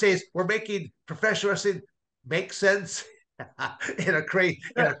trying to say is we're making professional wrestling make sense in a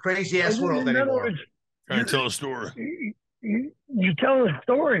crazy ass world anymore. Trying to tell a story. You're telling a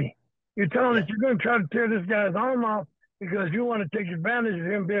story. You're telling us you're going to try to tear this guy's arm off because you want to take advantage of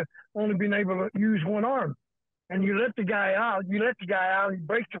him only being able to use one arm. And you let the guy out. He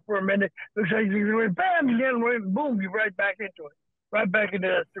breaks it for a minute. Looks like he's going to bam, and boom, you're right back into it. Right back into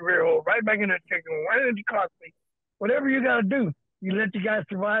that severe hole. Right back into that chicken. Right into the cockpit. Whatever you got to do, you let the guy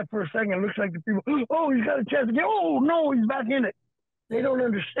survive for a second. It looks like the people, oh, he's got a chance again. Oh, no, he's back in it. They don't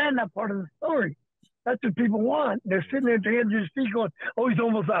understand that part of the story. That's what people want. They're sitting there at the edge of their seat going, oh, he's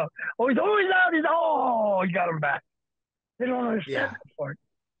almost out. Oh, he's out. He got him back. They don't understand that part.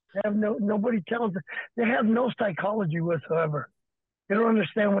 They have nobody tells them. They have no psychology whatsoever. They don't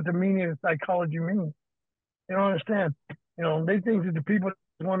understand what the meaning of psychology means. They don't understand. They think that the people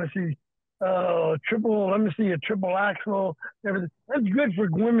want to see let me see a triple axel. Everything. That's good for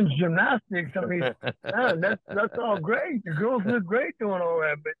women's gymnastics. I mean, that's all great. The girls look great doing all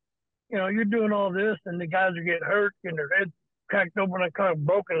that, but you're doing all this, and the guys are getting hurt, getting their heads cracked open, I kind of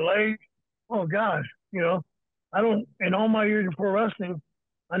broken legs. Oh gosh, I don't. In all my years of pro wrestling,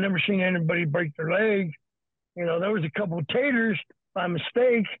 I never seen anybody break their legs. There was a couple of taters by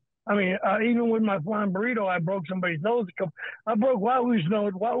mistake. I mean, even with my flying burrito, I broke somebody's nose. I broke Wahoo's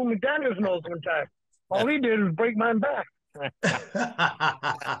nose, Wahoo McDaniel's nose one time. All he did was break mine back.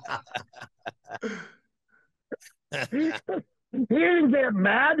 He didn't get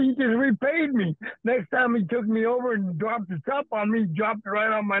mad. He just repaid me. Next time he took me over and dropped the top on me, he dropped it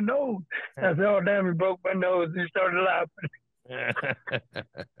right on my nose. I said, oh, damn, he broke my nose. He started laughing.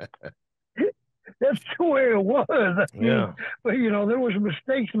 That's the way it was. I mean, but, there was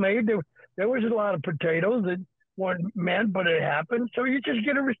mistakes made. There was a lot of potatoes that weren't meant, but it happened. So you just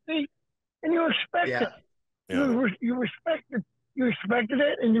get a receipt and you expect it. Yeah. You respected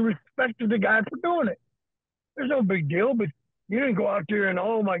it, and you respected the guy for doing it. There's no big deal, but you didn't go out there and,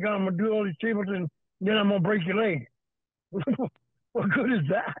 oh my God, I'm gonna do all these tables and then I'm gonna break your leg. What good is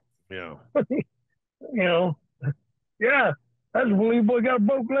that? Yeah. Yeah, that's believable. You got a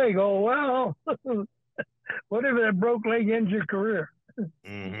broke leg. Oh well. What if that broke leg ends your career?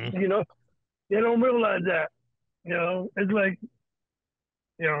 Mm-hmm. They don't realize that. It's like,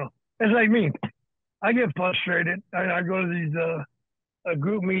 it's like me. I get frustrated. I go to these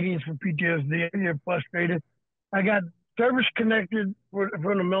group meetings for PTSD. I get frustrated. I got service connected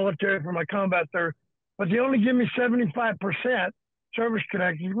from the military for my combat service, but they only give me 75% service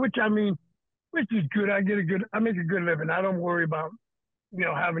connected, which is good. I make a good living. I don't worry about,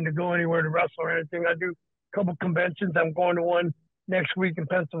 having to go anywhere to wrestle or anything. I do a couple conventions. I'm going to one next week in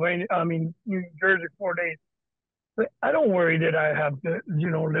New Jersey, 4 days. But I don't worry that I have to,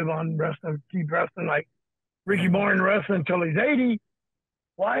 live on wrestling, keep wrestling like Ricky Morton wrestling until he's 80.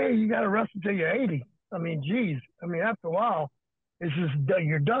 Why you got to wrestle until you're 80? Geez. After a while, it's just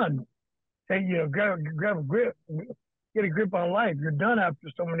you're done. Hey, grab a grip, get a grip on life. You're done after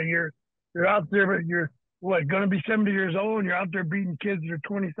so many years. You're out there, but you're going to be 70 years old, and you're out there beating kids that are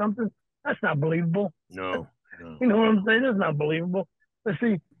 20 something. That's not believable. No. You know what I'm saying? That's not believable. But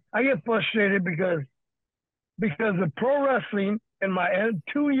see, I get frustrated because of pro wrestling in my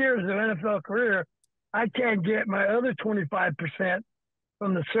 2 years of NFL career, I can't get my other 25%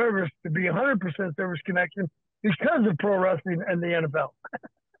 from the service to be 100% service connection because of pro wrestling and the NFL.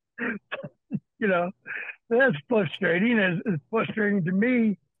 That's frustrating. It's frustrating to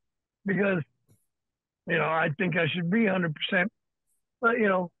me because, I think I should be 100%. But,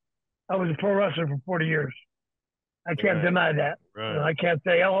 I was a pro wrestler for 40 years. I can't deny that. Right. I can't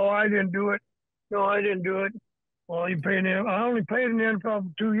say, oh, I didn't do it. No, I didn't do it. Well, I only played in the NFL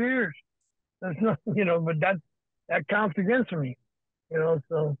for 2 years. That's not, but that counts against me,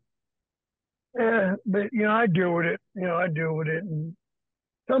 so. Yeah, but, I deal with it. And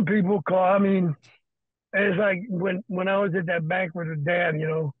some people it's like when I was at that banquet with Dad,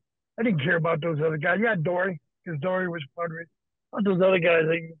 I didn't care about those other guys. Yeah, Dory, because Dory was part of it. Not those other guys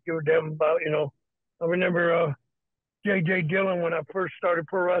that you give a damn about, I remember J.J. Dillon when I first started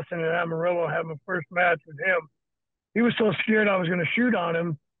pro wrestling in Amarillo, having my first match with him. He was so scared I was going to shoot on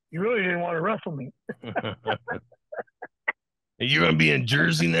him, he really didn't want to wrestle me. You're going to be in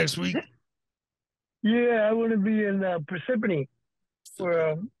Jersey next week? Yeah, I want to be in Parsippany for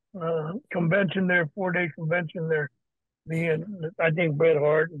a convention there, 4-day convention there. Me and I think Bret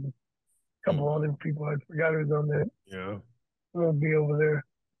Hart and a couple other people. I forgot who's on that. Yeah. We'll be over there.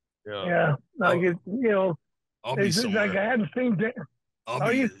 Yeah. I get, I'll be somewhere. Like I hadn't seen that.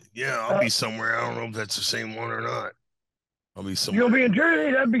 I'll be somewhere. I don't know if that's the same one or not. I'll be somewhere. You'll be in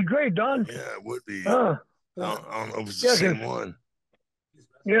Jersey? That'd be great, Don. Yeah, it would be. I don't know if it's the same one.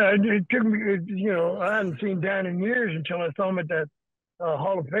 Yeah, it took me, I hadn't seen Dan in years until I saw him at that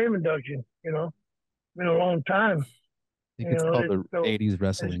Hall of Fame induction, been a long time. I think it's called the 80s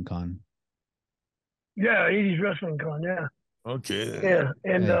Wrestling Con. Yeah, 80s Wrestling Con, yeah. Okay. Yeah,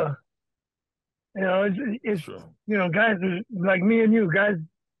 and, it's sure. Guys like me and you, guys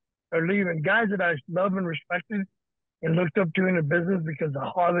are leaving. Guys that I love and respected and looked up to in the business because of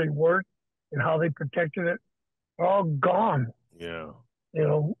how they worked and how they protected it are all gone. Yeah.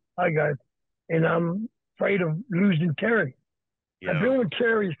 Hi guys. And I'm afraid of losing Terry. Yeah. I've been with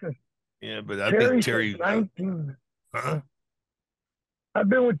Terry since. Yeah, but I think Terry. I've been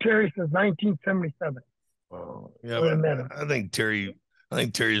with Terry since 1977. Oh, yeah, but I think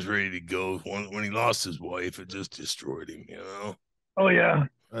Terry's ready to go. When he lost his wife, it just destroyed him. Oh yeah.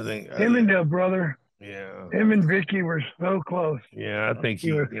 I think and their brother. Yeah. Him and Vicky were so close. Yeah, I think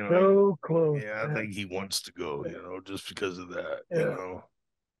he was so close. Yeah, I think he wants to go. Just because of that.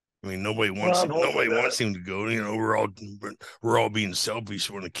 I mean, nobody wants him to go. You know, we're all being selfish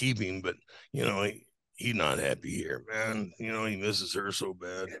want to keep him, but you know, he's not happy here, man. You know, he misses her so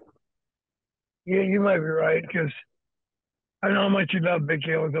bad. Yeah, you might be right, because I know how much you love Big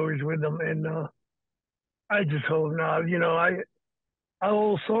K. I was always with him, and I just hope now. You know, I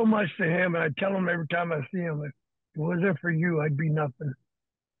owe so much to him, and I tell him every time I see him, if it wasn't for you, I'd be nothing.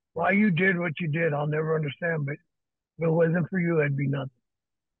 Why you did what you did, I'll never understand, but if it wasn't for you, I'd be nothing.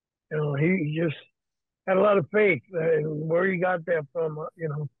 You know, he just had a lot of faith. Where he got that from, you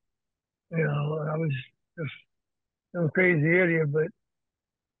know, I was just some crazy idiot, but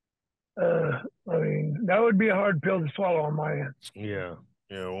I mean, that would be a hard pill to swallow on my end. Yeah.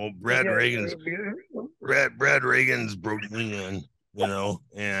 Well, Brad Reagan's broke me in, you know,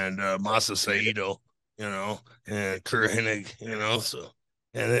 and Masa Saito, you know, and Kurt Hennig, you know, so,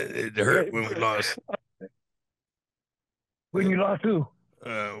 and it hurt when we lost. When you lost who?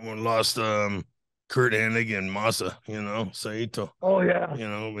 When we lost Kurt Hennig and Masa, you know, Saito. Oh yeah. You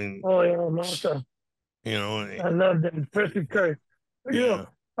know, I mean. Oh yeah, Masa. You know, I love that, especially Kurt. You know,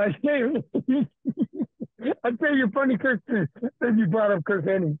 I say you're funny, Kurt, that you brought up Kurt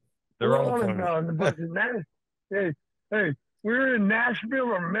Hennig. They're all funny. Hey, we were in Nashville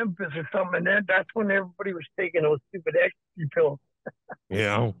or Memphis or something, and that's when everybody was taking those stupid ecstasy pills.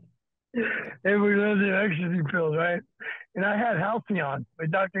 Yeah. Everybody loved the ecstasy pills, right? And I had Halcyon. My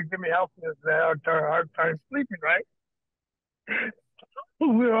doctor gave me Halcyon because I had a hard time sleeping, right? We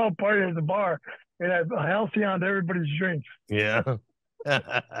were all partying at the bar, and I Halcyon everybody's drinks. Yeah. And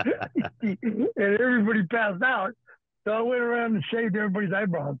everybody passed out. So I went around and shaved everybody's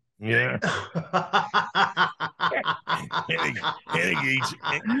eyebrows. Yeah. I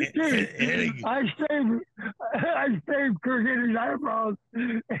saved Kirk Henry's eyebrows,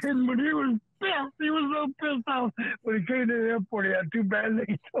 and when he was so pissed off when he came to the airport. He had two bad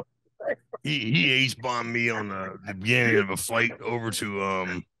legs. He H-bombed me on the beginning of a flight over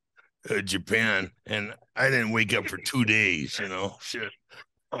to Japan, and I didn't wake up for 2 days. You know, shit.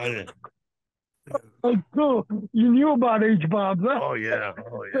 I didn't. Oh, cool. You knew about H-bombs, huh? Oh yeah.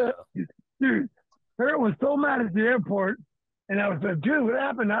 Dude, Kurt was so mad at the airport, and I was like, dude, what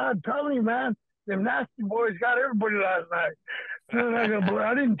happened? I'm telling you, man, them nasty boys got everybody last night. So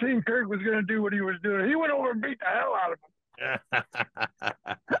I didn't think Kirk was going to do what he was doing. He went over and beat the hell out of him.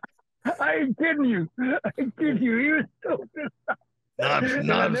 I ain't kidding you. He was so pissed off. I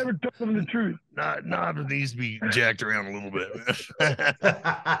never told him the truth. Knobs needs to be jacked around a little bit.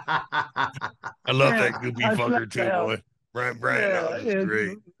 I love that goofy fucker too, boy. Brian is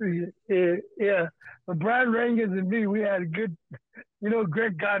great. Yeah. But Brad Rangens and me, we had a good, you know,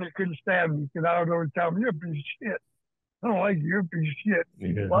 Greg Goddard couldn't stand me because I would always tell him, you're a piece of shit. I don't like you, you're a piece of shit.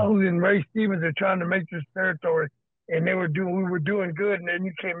 Yeah. While and Ray Stevens are trying to make this territory, and we were doing good, and then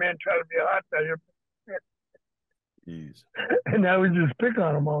you came in trying to be a hot dog. You're a piece of shit. Jeez. And I would just pick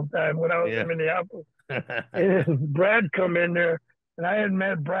on him all the time when I was in Minneapolis. And Brad come in there, and I had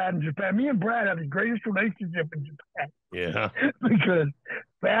met Brad in Japan. Me and Brad had the greatest relationship in Japan. Yeah. Because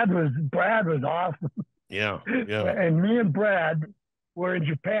Brad was awesome. Yeah. And me and Brad were in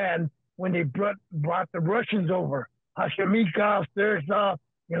Japan when they brought the Russians over. Hashimikov, Stersov,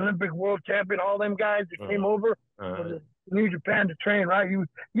 the Olympic world champion, all them guys that came over to New Japan to train, right? You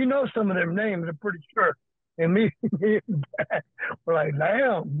know some of them names, I'm pretty sure. And me and Brad were like,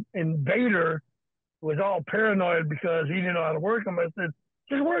 damn. And Vader was all paranoid because he didn't know how to work them. I said,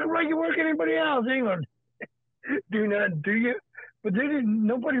 just work like you work anybody else. England. Do not do you? But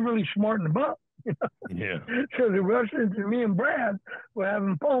nobody really smartened them up. You know? Yeah. So the Russians and me and Brad were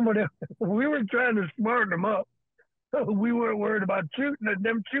having fun with them. We were trying to smarten them up. So we weren't worried about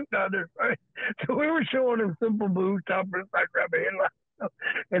them shooting out there, right? So we were showing them simple moves, toppers, like grab a headline.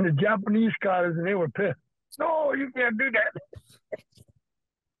 And the Japanese caught us and they were pissed. No, you can't do that.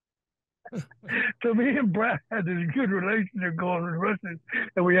 So me and Brad had this good relationship going with Russians,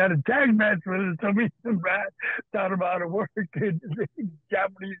 and we had a tag match with it. So me and Brad thought about it worked, and the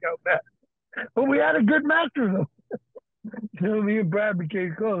Japanese got mad. But we had a good match with them. So me and Brad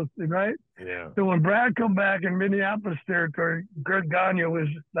became close, right? Yeah. So when Brad come back in Minneapolis territory, Greg Gagne was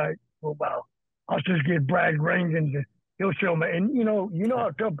just like, oh, wow, I'll just get Brad Rangens and he'll show me. And you know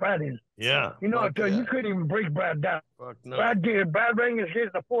how tough Brad is. Yeah. You know how tough, you couldn't even break Brad down. Fuck no. Brad Rangens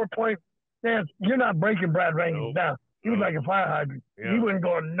gets a 4-point stance. You're not breaking Brad Rangens down. He was like a fire hydrant. Yeah. He wasn't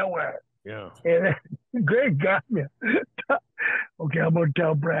going nowhere. Yeah. And Greg Gagne. Okay, I'm going to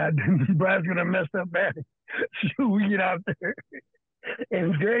tell Brad. Brad's going to mess up Manny. So we get out there.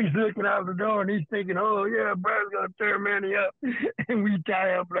 And Greg's looking out the door and he's thinking, oh, yeah, Brad's going to tear Manny up. And we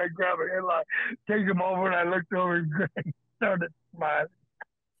tie up and I grab a headline, take him over, and I looked over and Greg started smiling.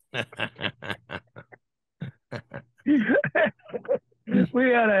 We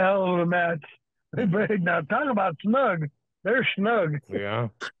had a hell of a match. Now talk about snug. They're snug. Yeah.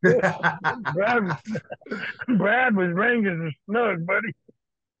 Brad was ranked as a snug, buddy.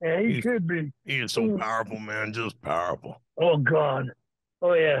 Yeah, he could be. He is so powerful, man. Just powerful. Oh God.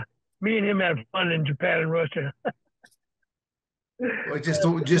 Oh yeah. Me and him had fun in Japan and Russia. Well, just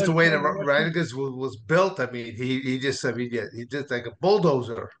the way the Rodriguez was built. I mean, he just like a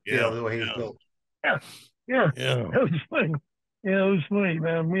bulldozer. Yeah. You know the way he's built. Yeah. That was funny. Yeah, it was funny,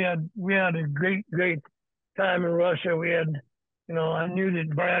 man. We had a great time in Russia. We had, I knew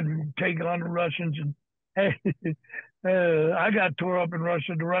that Brad would take on the Russians, and hey, I got tore up in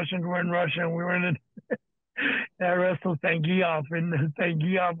Russia. The Russians were in Russia, and we were in it. I wrestled Tanguyev, and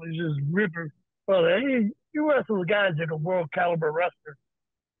Tanguyev was just ripping. Well, you wrestle guys that are world caliber wrestlers.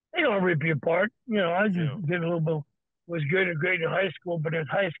 They don't rip you apart. I just did a little bit, was good and great in high school, but in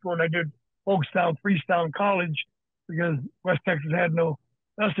high school, and I did folk style, freestyle in college because West Texas had no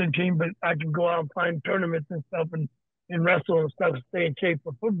wrestling team, but I could go out and find tournaments and stuff and wrestle and stuff to stay in shape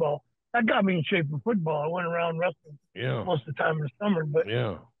for football. That got me in shape for football. I went around wrestling most of the time in the summer, but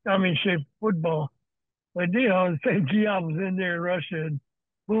got me in shape for football. But, Tanguyev was in there in Russia, and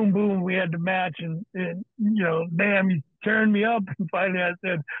boom, boom, we had the match, and damn, he turned me up, and finally I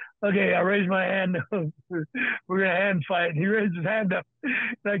said, okay, I raised my hand, we're going to hand fight. He raised his hand up, and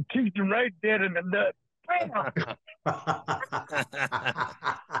I kicked him right dead in the nut. And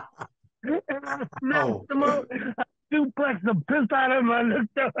I snapped him up, I suplexed the piss out of him, I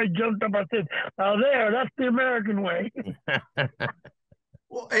looked up, I jumped up, I said, oh, that's the American way.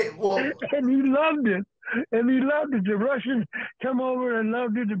 And he loved it. And he loved it. The Russians come over and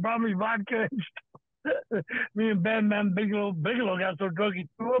loved it. They brought me vodka and stuff. Me and Bandman Bigelow got so drunk he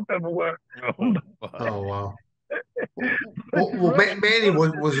threw up everywhere. Oh wow. Well, Manny,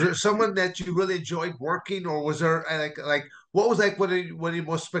 was there someone that you really enjoyed working, or was there like what was like one of the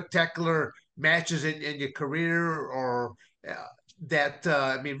most spectacular matches in your career, or that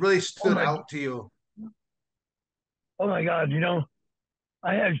really stood out to you? Oh my God,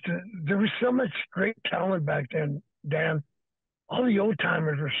 there was so much great talent back then, Dan. All the old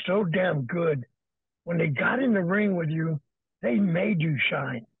timers were so damn good. When they got in the ring with you, they made you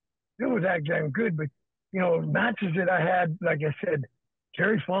shine. It was that damn good. But, matches that I had, like I said,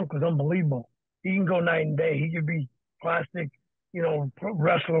 Terry Funk was unbelievable. He can go night and day. He could be plastic,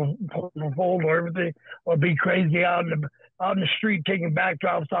 wrestle, hold or everything, or be crazy out in the street taking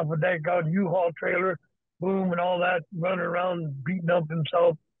backdrops off of that U-Haul trailer, boom, and all that, running around, beating up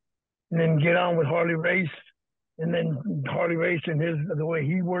himself, and then get on with Harley Race. And then Harley Race and the way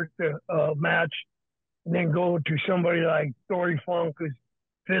he worked the match, and then go to somebody like Dory Funk, who's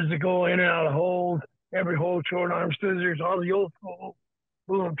physical, in and out of holds, every hold, short arm scissors, all the old school,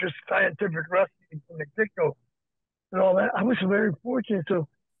 boom, just scientific wrestling from the get-go and all that. I was very fortunate. So,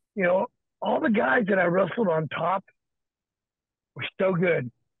 all the guys that I wrestled on top were so good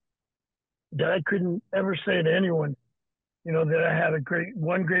that I couldn't ever say to anyone, that I had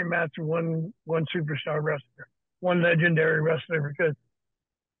one great match with one superstar wrestler, one legendary wrestler, because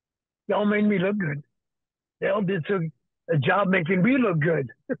they all made me look good. They all did a job making me look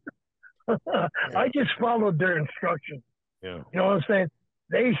good. I just followed their instructions. Yeah. You know what I'm saying?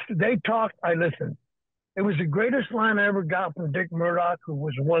 They talked, I listened. It was the greatest line I ever got from Dick Murdoch, who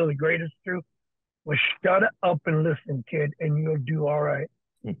was one of the greatest too, was shut up and listen, kid, and you'll do all right.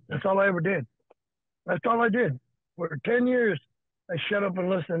 That's all I ever did. That's all I did. For 10 years, I shut up and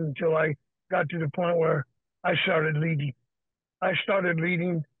listened until I got to the point where I started leading.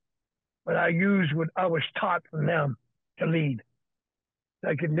 But I used what I was taught from them to lead.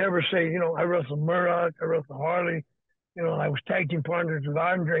 I could never say, I wrestled Murdoch, I wrestled Harley, I was tag team partners with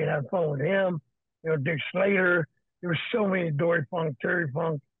Andre and had fun with him, Dick Slater. There were so many, Dory Funk, Terry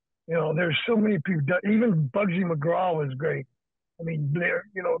Funk, there's so many people, even Bugsy McGraw was great. I mean, there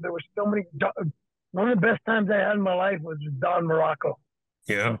were so many. One of the best times I had in my life was Don Morocco.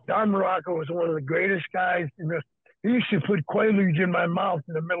 Yeah. Don Morocco was one of the greatest guys. He used to put Quaaludes in my mouth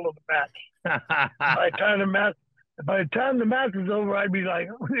in the middle of the match. By the time the match was over, I'd be like,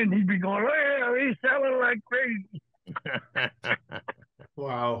 and he'd be going, "Hey, he's selling like crazy."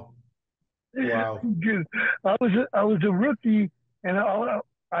 Wow. I was a rookie, and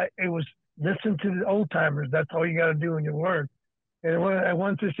it was listen to the old timers. That's all you got to do when you learn. And when I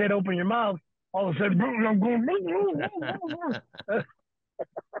once they said, "Open your mouth," all of a sudden, I'm going.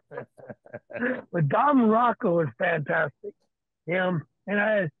 But Don Morocco was fantastic. Him and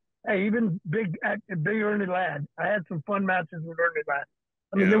I had even big Ernie Ladd. I had some fun matches with Ernie Ladd.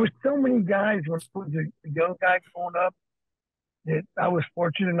 I mean, there were so many guys when I was a young guy growing up. I was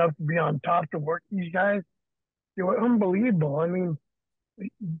fortunate enough to be on top to work these guys. They were unbelievable. I mean,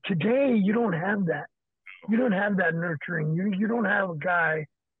 today you don't have that. You don't have that nurturing. You don't have a guy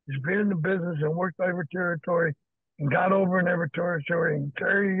who's been in the business and worked every territory and got over in every territory and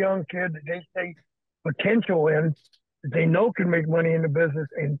carry a young kid that they say potential in, that they know can make money in the business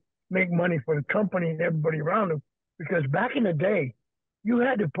and make money for the company and everybody around them. Because back in the day, you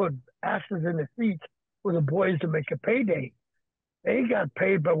had to put asses in the seats for the boys to make a payday. They got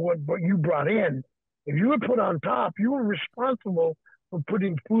paid by what you brought in. If you were put on top, you were responsible for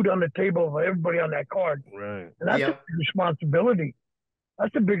putting food on the table for everybody on that card. Right. And that's a big responsibility.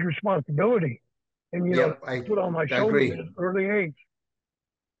 That's a big responsibility. And, you know, I put on my shoulders at an early age.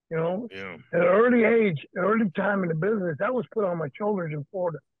 You know, at an early age, early time in the business, that was put on my shoulders in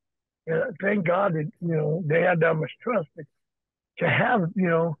Florida. And thank God that, you know, they had that much trust to have, you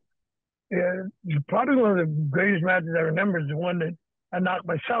know, probably one of the greatest matches I remember is the one that I knocked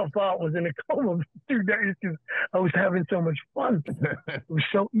myself out, was in a coma for 2 days because I was having so much fun. It was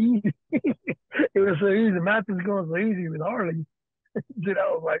so easy. It was so easy. The match was going so easy with Harley. You know,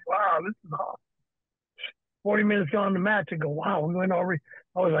 I was like, wow, this is hot. 40 minutes gone the match. I go, wow, we went already.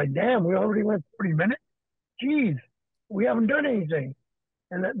 I was like, damn, we already went 40 minutes? Jeez, we haven't done anything.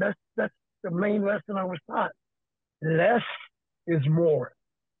 And that's the main lesson I was taught. Less is more.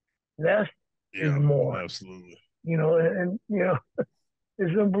 Less is more. Absolutely. You know, and you know,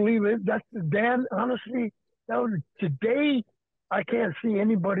 it's unbelievable. That's Dan. Honestly, today I can't see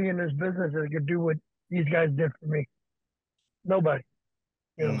anybody in this business that could do what these guys did for me. Nobody.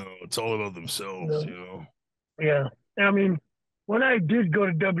 You know, it's all about themselves. You know. Yeah, I mean, when I did go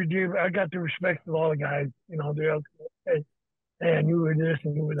to WG, I got the respect of all the guys. You know, they're like, hey, you were this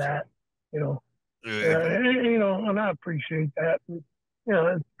and you were that. You know, you know, and I appreciate that. And, you know,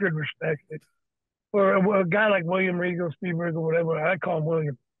 it's good respect. For a guy like William Regal, Steve Regal, whatever, I call him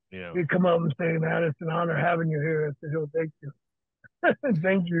William. Yeah. He'd come up and say, man, it's an honor having you here. I said, oh, thank you.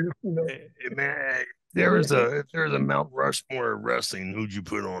 Thank you. You know. Hey, man, if there was a Mount Rushmore of wrestling, who'd you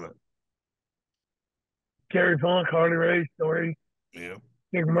put on it? Terry Funk, Harley Race, Story,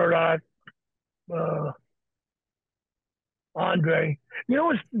 Nick Murdoch, Andre. You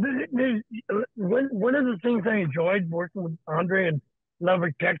know, one of the things I enjoyed working with Andre in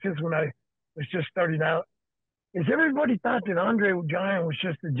Lubbock, Texas, when I was just starting out, is everybody thought that Andre Giant was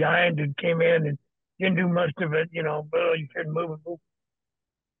just a giant that came in and didn't do much of it, you know, but you couldn't move it.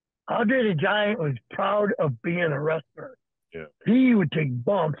 Andre the Giant was proud of being a wrestler. Yeah. He would take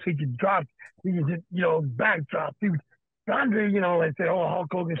bumps, he could drop, he could, you know, backdrop. Andre, you know, like say, oh, Hulk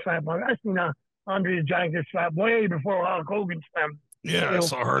Hogan slapped on. I seen Andre the Giant get slapped way before Hulk Hogan slapped. Yeah, I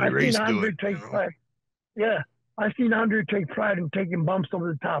saw Harley Race do it. Yeah, I seen Andre take pride in taking bumps over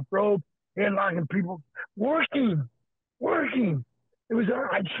the top rope, headlocking people, working. It was,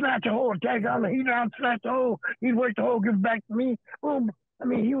 I'd snatch a hole, tag on the heater, I'd snatch the hole, he'd work the hole, give it back to me. Boom. I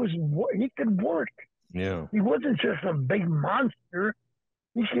mean, he could work. Yeah. He wasn't just a big monster.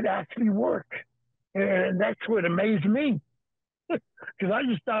 He could actually work. And that's what amazed me. Because I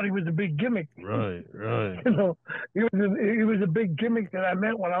just thought he was a big gimmick. Right. You know, he was a big gimmick that I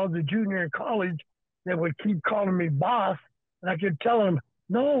met when I was a junior in college that would keep calling me boss. And I could tell him,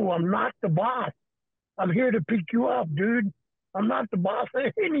 no, I'm not the boss. I'm here to pick you up, dude. I'm not the boss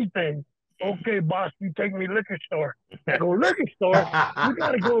of anything. Okay, boss, you take me to liquor store. I go, liquor store? We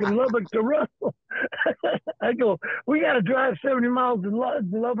got to go to Lubbock to wrestle. I go, we got to drive 70 miles to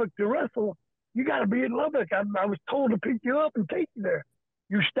Lubbock to wrestle. You got to be in Lubbock. I was told to pick you up and take you there.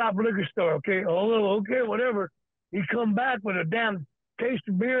 You stop liquor store, okay? Oh, okay, whatever. He come back with a damn case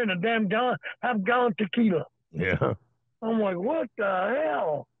of beer and a damn half-gallon tequila. Yeah. I'm like, what the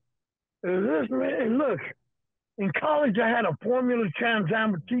hell is this, man? Look. In college, I had a Formula Trans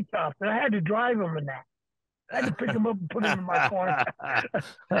Am with T-tops, and I had to drive them in that. I had to pick them up and put them in my car.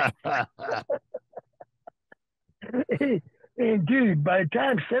 And dude, by the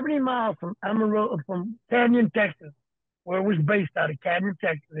time 70 miles from Amarillo, from Canyon, Texas, where it was based out of Canyon,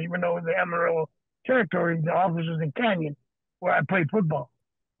 Texas, even though it was the Amarillo territory, the office was in Canyon, where I played football.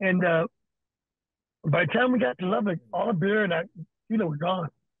 And by the time we got to Lubbock, all the beer and tequila was gone.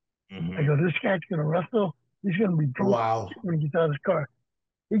 Mm-hmm. I go, this guy's going to wrestle? He's going to be drunk when he gets out of his car.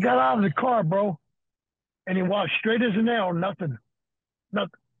 He got out of the car, bro, and he walked straight as an arrow, nothing.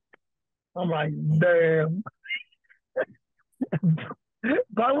 I'm like, damn. If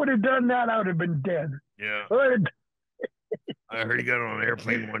I would have done that, I would have been dead. Yeah. I heard he got on an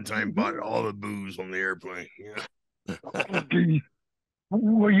airplane one time, bought all the booze on the airplane. Yeah.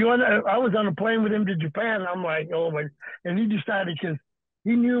 Were you on? I was on a plane with him to Japan. And I'm like, oh my! And he decided because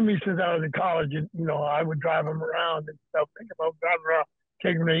he knew me since I was in college, and I would drive him around and stuff, think about driving around,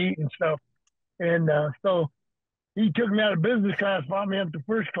 taking him to eat and stuff. And so he took me out of business class, brought me up to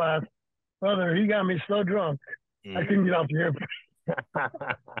first class. Brother, he got me so drunk, I couldn't get off the airplane.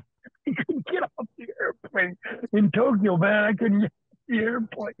 I couldn't get off the airplane in Tokyo, man. I couldn't get off the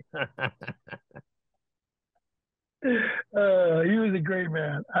airplane. He was a great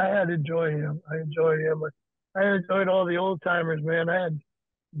man. I had enjoyed him. I enjoyed all the old timers, man. I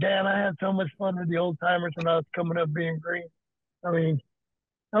had so much fun with the old timers when I was coming up being green. I mean,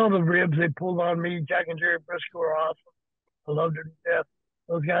 all the ribs they pulled on me, Jack and Jerry Briscoe were awesome. I loved it to death.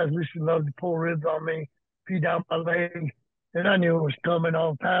 Those guys used to love to pull ribs on me, pee down my leg. And I knew it was coming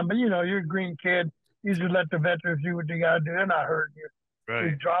all the time. But, you're a green kid. You just let the veterans do what they got to do. They're not hurting you. Right.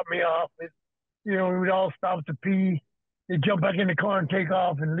 They'd drop me off. We would all stop to pee. They'd jump back in the car and take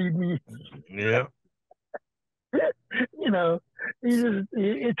off and leave me. Yeah.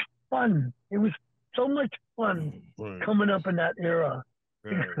 It's fun. It was so much fun coming up in that era.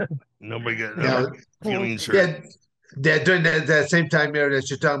 Right. Nobody got feelings hurt. Yeah, during that same time era that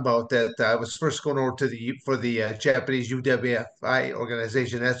you're talking about, that I was first going over to the Japanese UWFI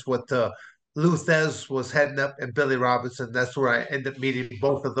organization. That's what Lou Thez was heading up, and Billy Robinson. That's where I ended up meeting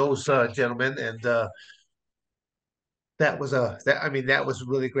both of those gentlemen, and that was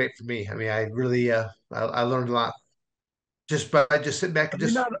really great for me. I mean, I really I learned a lot just by sitting back and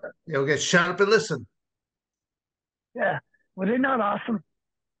just get shut up and listen. Yeah, were they not awesome?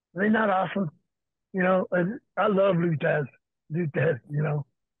 Were they not awesome? I love Lou Thez.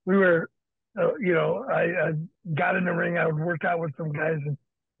 We were, I got in the ring. I would work out with some guys, and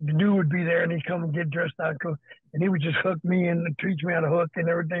the dude would be there, and he'd come and get dressed out, and he would just hook me and teach me how to hook and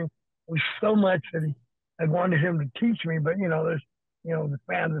everything. It was so much that I wanted him to teach me, but there's, the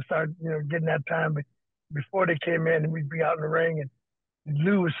fans would start, getting that time. But before they came in, we'd be out in the ring, and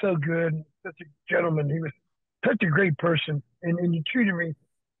Lou was so good, such a gentleman. He was such a great person, and he treated me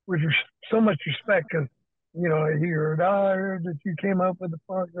with so much respect, because he heard, I heard that you came up with the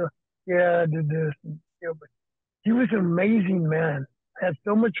funk. Yeah, I did this. But he was an amazing man. I had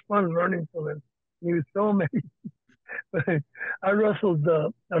so much fun learning from him. He was so amazing. I wrestled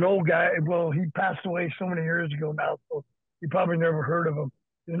an old guy. Well, he passed away so many years ago now, so you probably never heard of him.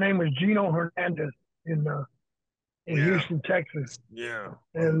 His name was Gino Hernandez in Houston, Texas. Yeah.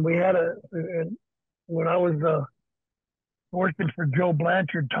 And we had when I was working for Joe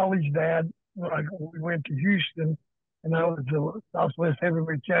Blanchard, Tully's dad. We went to Houston, and I was the Southwest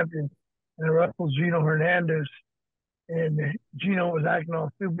Heavyweight Champion, and I wrestled Gino Hernandez, and Gino was acting all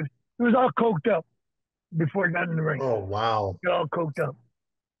stupid. He was all coked up before he got in the ring. Oh wow! He was all coked up.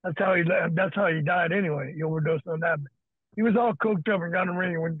 That's how he died anyway. He overdosed on that. He was all coked up and got in the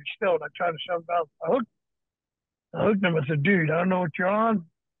ring, and when he still, I tried to shove him out. I hooked him. I said, dude, I don't know what you're on,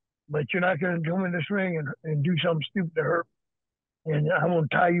 but you're not going to come in this ring and do something stupid to hurt. And I'm going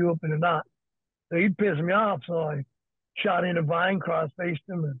to tie you up in a knot. So he pissed me off. So I shot in a vine, cross-faced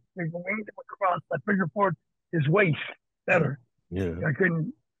him, and winged him across. I figured for his waist better. Yeah. I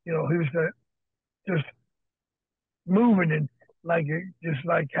couldn't, he was just moving and just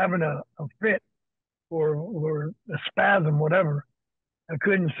like having a fit or a spasm, whatever. I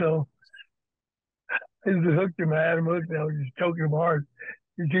couldn't. So I just hooked him. I had him hooked, and I was just choking him hard.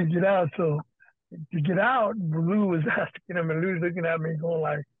 He couldn't get out. So to get out, Lou was asking him, and Lou's looking at me going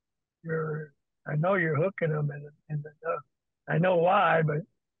like, I know you're hooking him, and I know why, but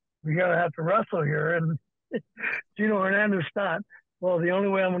we're going to have to wrestle here. And Gino Hernandez thought, well, the only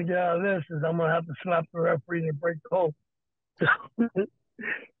way I'm going to get out of this is I'm going to have to slap the referee and break the hold. So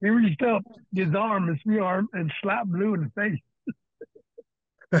he reached up his arm, his free arm, and slapped Lou in the face.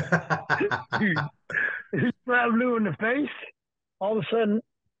 Dude, he slapped Lou in the face. All of a sudden,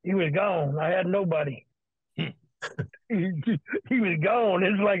 he was gone. I had nobody. He was gone.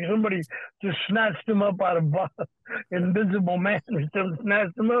 It's like somebody just snatched him up out of Invisible Man or something,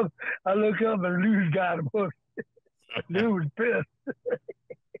 snatched him up. I look up and Lou's got him hooked. Lou was pissed.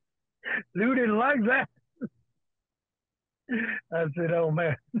 Lou didn't like that. I said, oh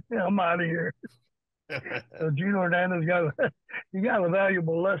man, I'm out of here. So Gino Hernandez got a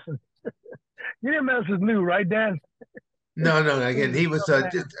valuable lesson. You didn't mess with Lou, right, Dan? No. Again, he was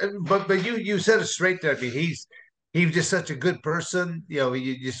but you said it straight there. I mean, he was just such a good person.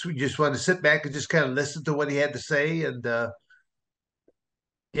 You just want to sit back and just kind of listen to what he had to say, and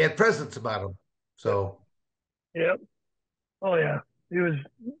he had presence about him. So, yep. Oh yeah, he was.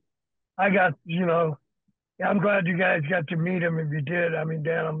 I got I'm glad you guys got to meet him. If you did, I mean,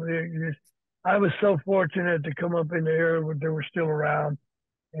 Dan, I was so fortunate to come up in the era where they were still around,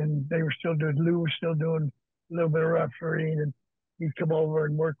 and they were still doing. Lou was still doing a little bit of refereeing, and he'd come over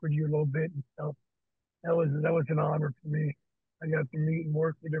and work with you a little bit and stuff. That was an honor for me. I got to meet and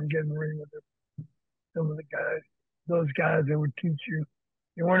work with him, get in the ring with him. Some of the guys, those guys that would teach you.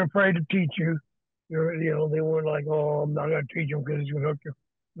 They weren't afraid to teach you. They weren't like, oh, I'm not going to teach him because he's going to hurt you.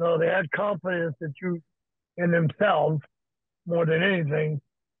 No, they had confidence that you in themselves more than anything,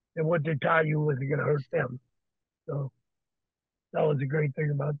 and what they taught you was going to hurt them. So that was a great thing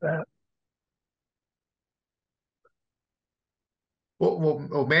about that.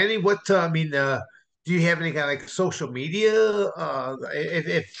 Well, Manny, do you have any kind of like social media?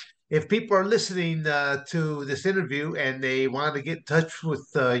 If people are listening to this interview and they want to get in touch with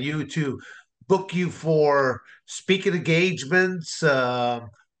you to book you for speaking engagements,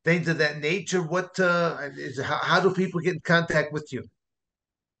 things of that nature, how do people get in contact with you?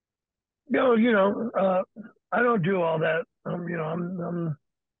 I don't do all that. I have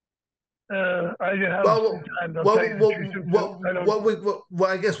Well, sometimes I'll tell well, you the well, truth. well, I don't. well,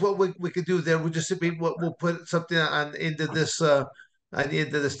 I guess what we could do there, we'll just simply we'll put something on into this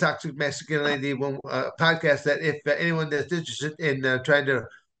toxic masculinity podcast that if anyone that's interested in trying to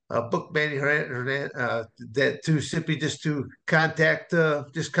book Manny Hernandez, that to simply just contact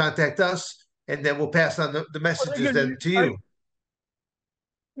us, and then we'll pass on the messages then to you.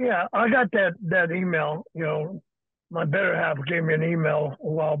 Yeah, I got that email. My better half gave me an email a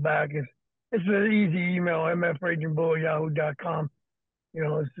while back. It's an easy email, mfragingbull@yahoo.com.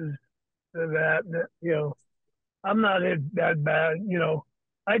 It's just that. I'm not that bad.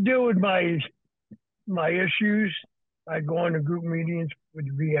 I deal with my issues. I go into group meetings with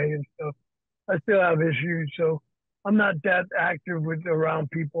the VA and stuff. I still have issues, so I'm not that active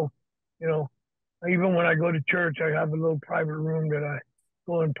around people. Even when I go to church, I have a little private room that I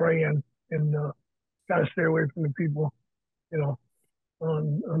go and pray in, and kind of stay away from the people.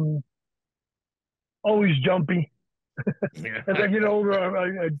 I'm always jumpy. As I get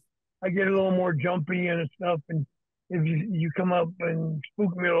older, I get a little more jumpy and stuff. And if you come up and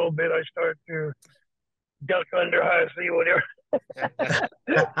spook me a little bit, I start to duck under high sea, whatever.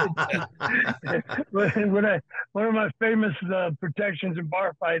 One of my famous protections in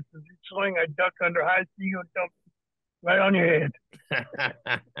bar fights is you swing, I duck under high sea, you jump right on your head.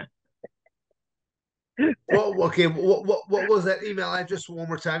 Well, okay. What was that email address one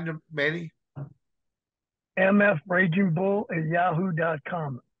more time, Manny?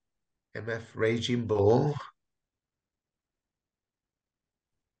 mfragingbull@yahoo.com. mfragingbull.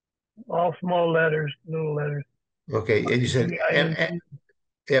 All small letters, little letters. Okay, and you said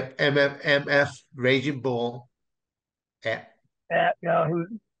MF Raging Bull at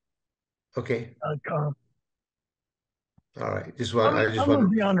yahoo.com. Okay. All right. I'm gonna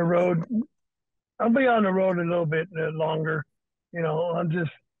be on the road. I'll be on the road a little bit longer. I'm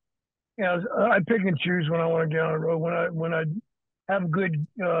just, I pick and choose when I want to get on the road. When I have good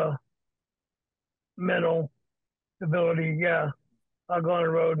mental stability, yeah, I'll go on the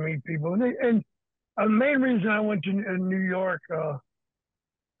road and meet people. And the main reason I went to New York to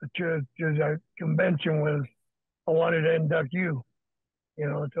a convention was I wanted to induct you.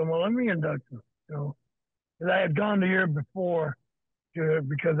 So well, let me induct you. Because I had gone the year before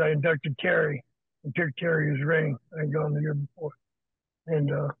because I inducted Terry and took Terry's ring. I had gone the year before, and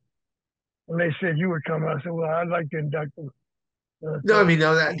when they said you were coming, I said, well, I'd like to induct them. No, I mean,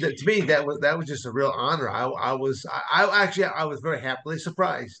 no. That to me, that was just a real honor. I was very happily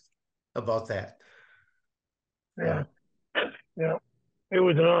surprised about that. Yeah, it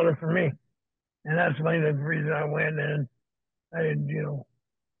was an honor for me, and that's the reason I went. And I didn't,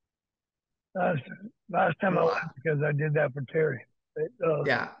 last time I went because I did that for Terry. But,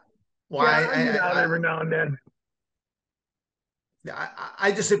 yeah. Well, I get out every now and then.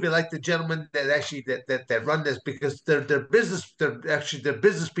 I just simply like the gentlemen that actually that run this because they're business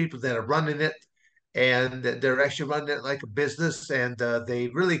people that are running it, and they're actually running it like a business, and they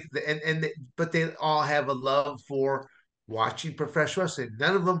really but they all have a love for watching professional wrestling.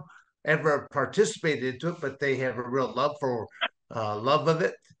 None of them ever participated into it, but they have a real love for love of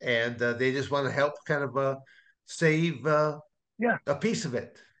it, and they just want to help kind of save a piece of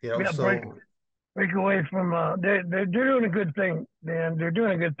it. Break away from they're doing a good thing, man. They're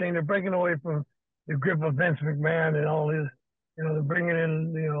doing a good thing. They're breaking away from the grip of Vince McMahon and all his, they're bringing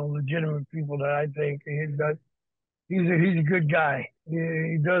in legitimate people that I think he's a good guy.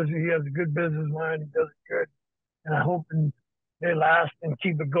 He has a good business mind. He does it good, and I hope they last and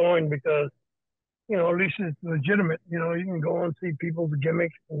keep it going because at least it's legitimate. You can go and see people's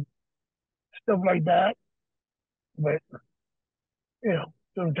gimmicks and stuff like that, but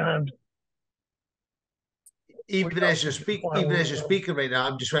sometimes. even as you're speaking right now,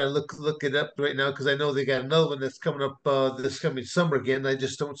 I'm just trying to look it up right now because I know they got another one that's coming up this coming summer again. I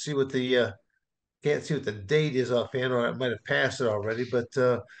just don't see what the can't see what the date is offhand, or I might have passed it already. But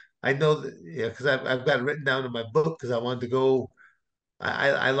I know that, yeah, because I've got it written down in my book because I wanted to go.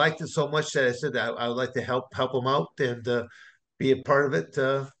 I liked it so much that I said I would like to help them out and be a part of it.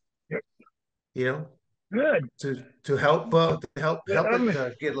 You know, Good. to help it get a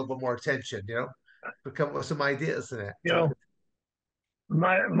little bit more attention. You know, come up with some ideas in that. You know,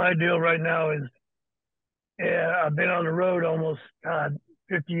 my deal right now is, yeah, I've been on the road almost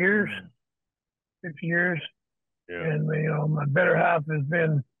 50 years. 50 years. Yeah. And, you know, my better half has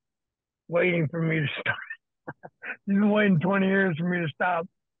been waiting for me to stop. She's been waiting 20 years for me to stop.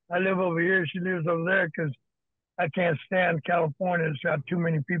 I live over here. She lives over there because I can't stand California. It's got too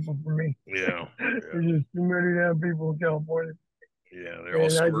many people for me. Yeah. There's just too many damn people in California. Yeah, they're all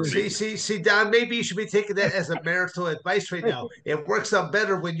squirmy. See, Don, maybe you should be taking that as a marital advice right now. It works out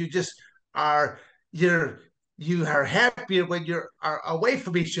better when you just are you are happier when you are away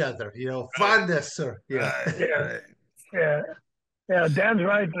from each other. You know, fondness or yeah. Dan's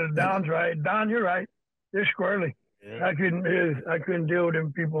right. Don's right. Don, you're right. You're squirrely. Yeah. I couldn't deal with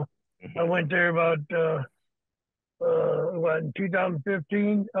them people. I went there about in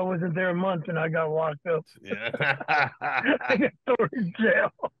 2015. I wasn't there a month and I got locked up. Yeah. I got thrown in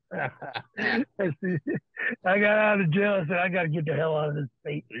jail. I got out of jail. I said, I got to get the hell out of this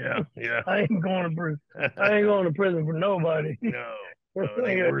state. Yeah. I ain't going to prison. I ain't going to prison for nobody. No, it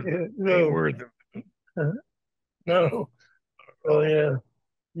ain't worth it. No. Oh, yeah.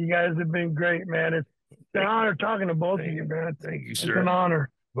 You guys have been great, man. It's an honor talking to both of you, man. Thank you, sir. It's an honor.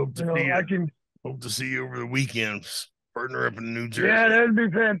 Hope to see you over the weekend. Partner up in New Jersey. Yeah, that'd be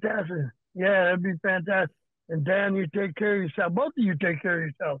fantastic. Yeah, that'd be fantastic. And Dan, you take care of yourself. Both of you take care of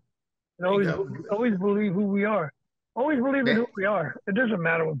yourself. And always believe who we are. Always believe in who we are. It doesn't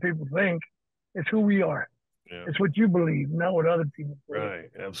matter what people think. It's who we are. Yeah. It's what you believe, not what other people believe. Right,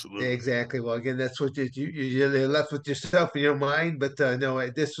 absolutely. Exactly. Well, again, that's what you're left with yourself in your mind. But no,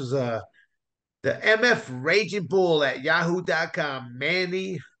 this was the MF Raging Bull at yahoo.com.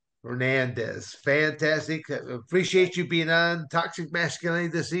 Manny Fernandez. Fantastic. Appreciate you being on Toxic Masculinity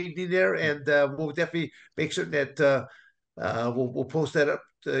this evening there. And we'll definitely make certain that we'll post that up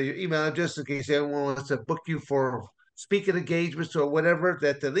to your email address in case anyone wants to book you for speaking engagements or whatever,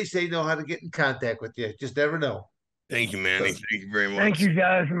 that at least they know how to get in contact with you. Just never know. Thank you, Manny. Thank you very much. Thank you,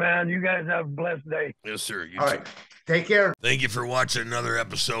 guys, man. You guys have a blessed day. Yes, sir. You All too. right. Take care. Thank you for watching another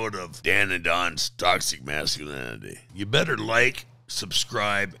episode of Dan and Don's Toxic Masculinity. You better like,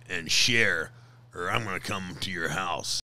 subscribe, and share, or I'm going to come to your house.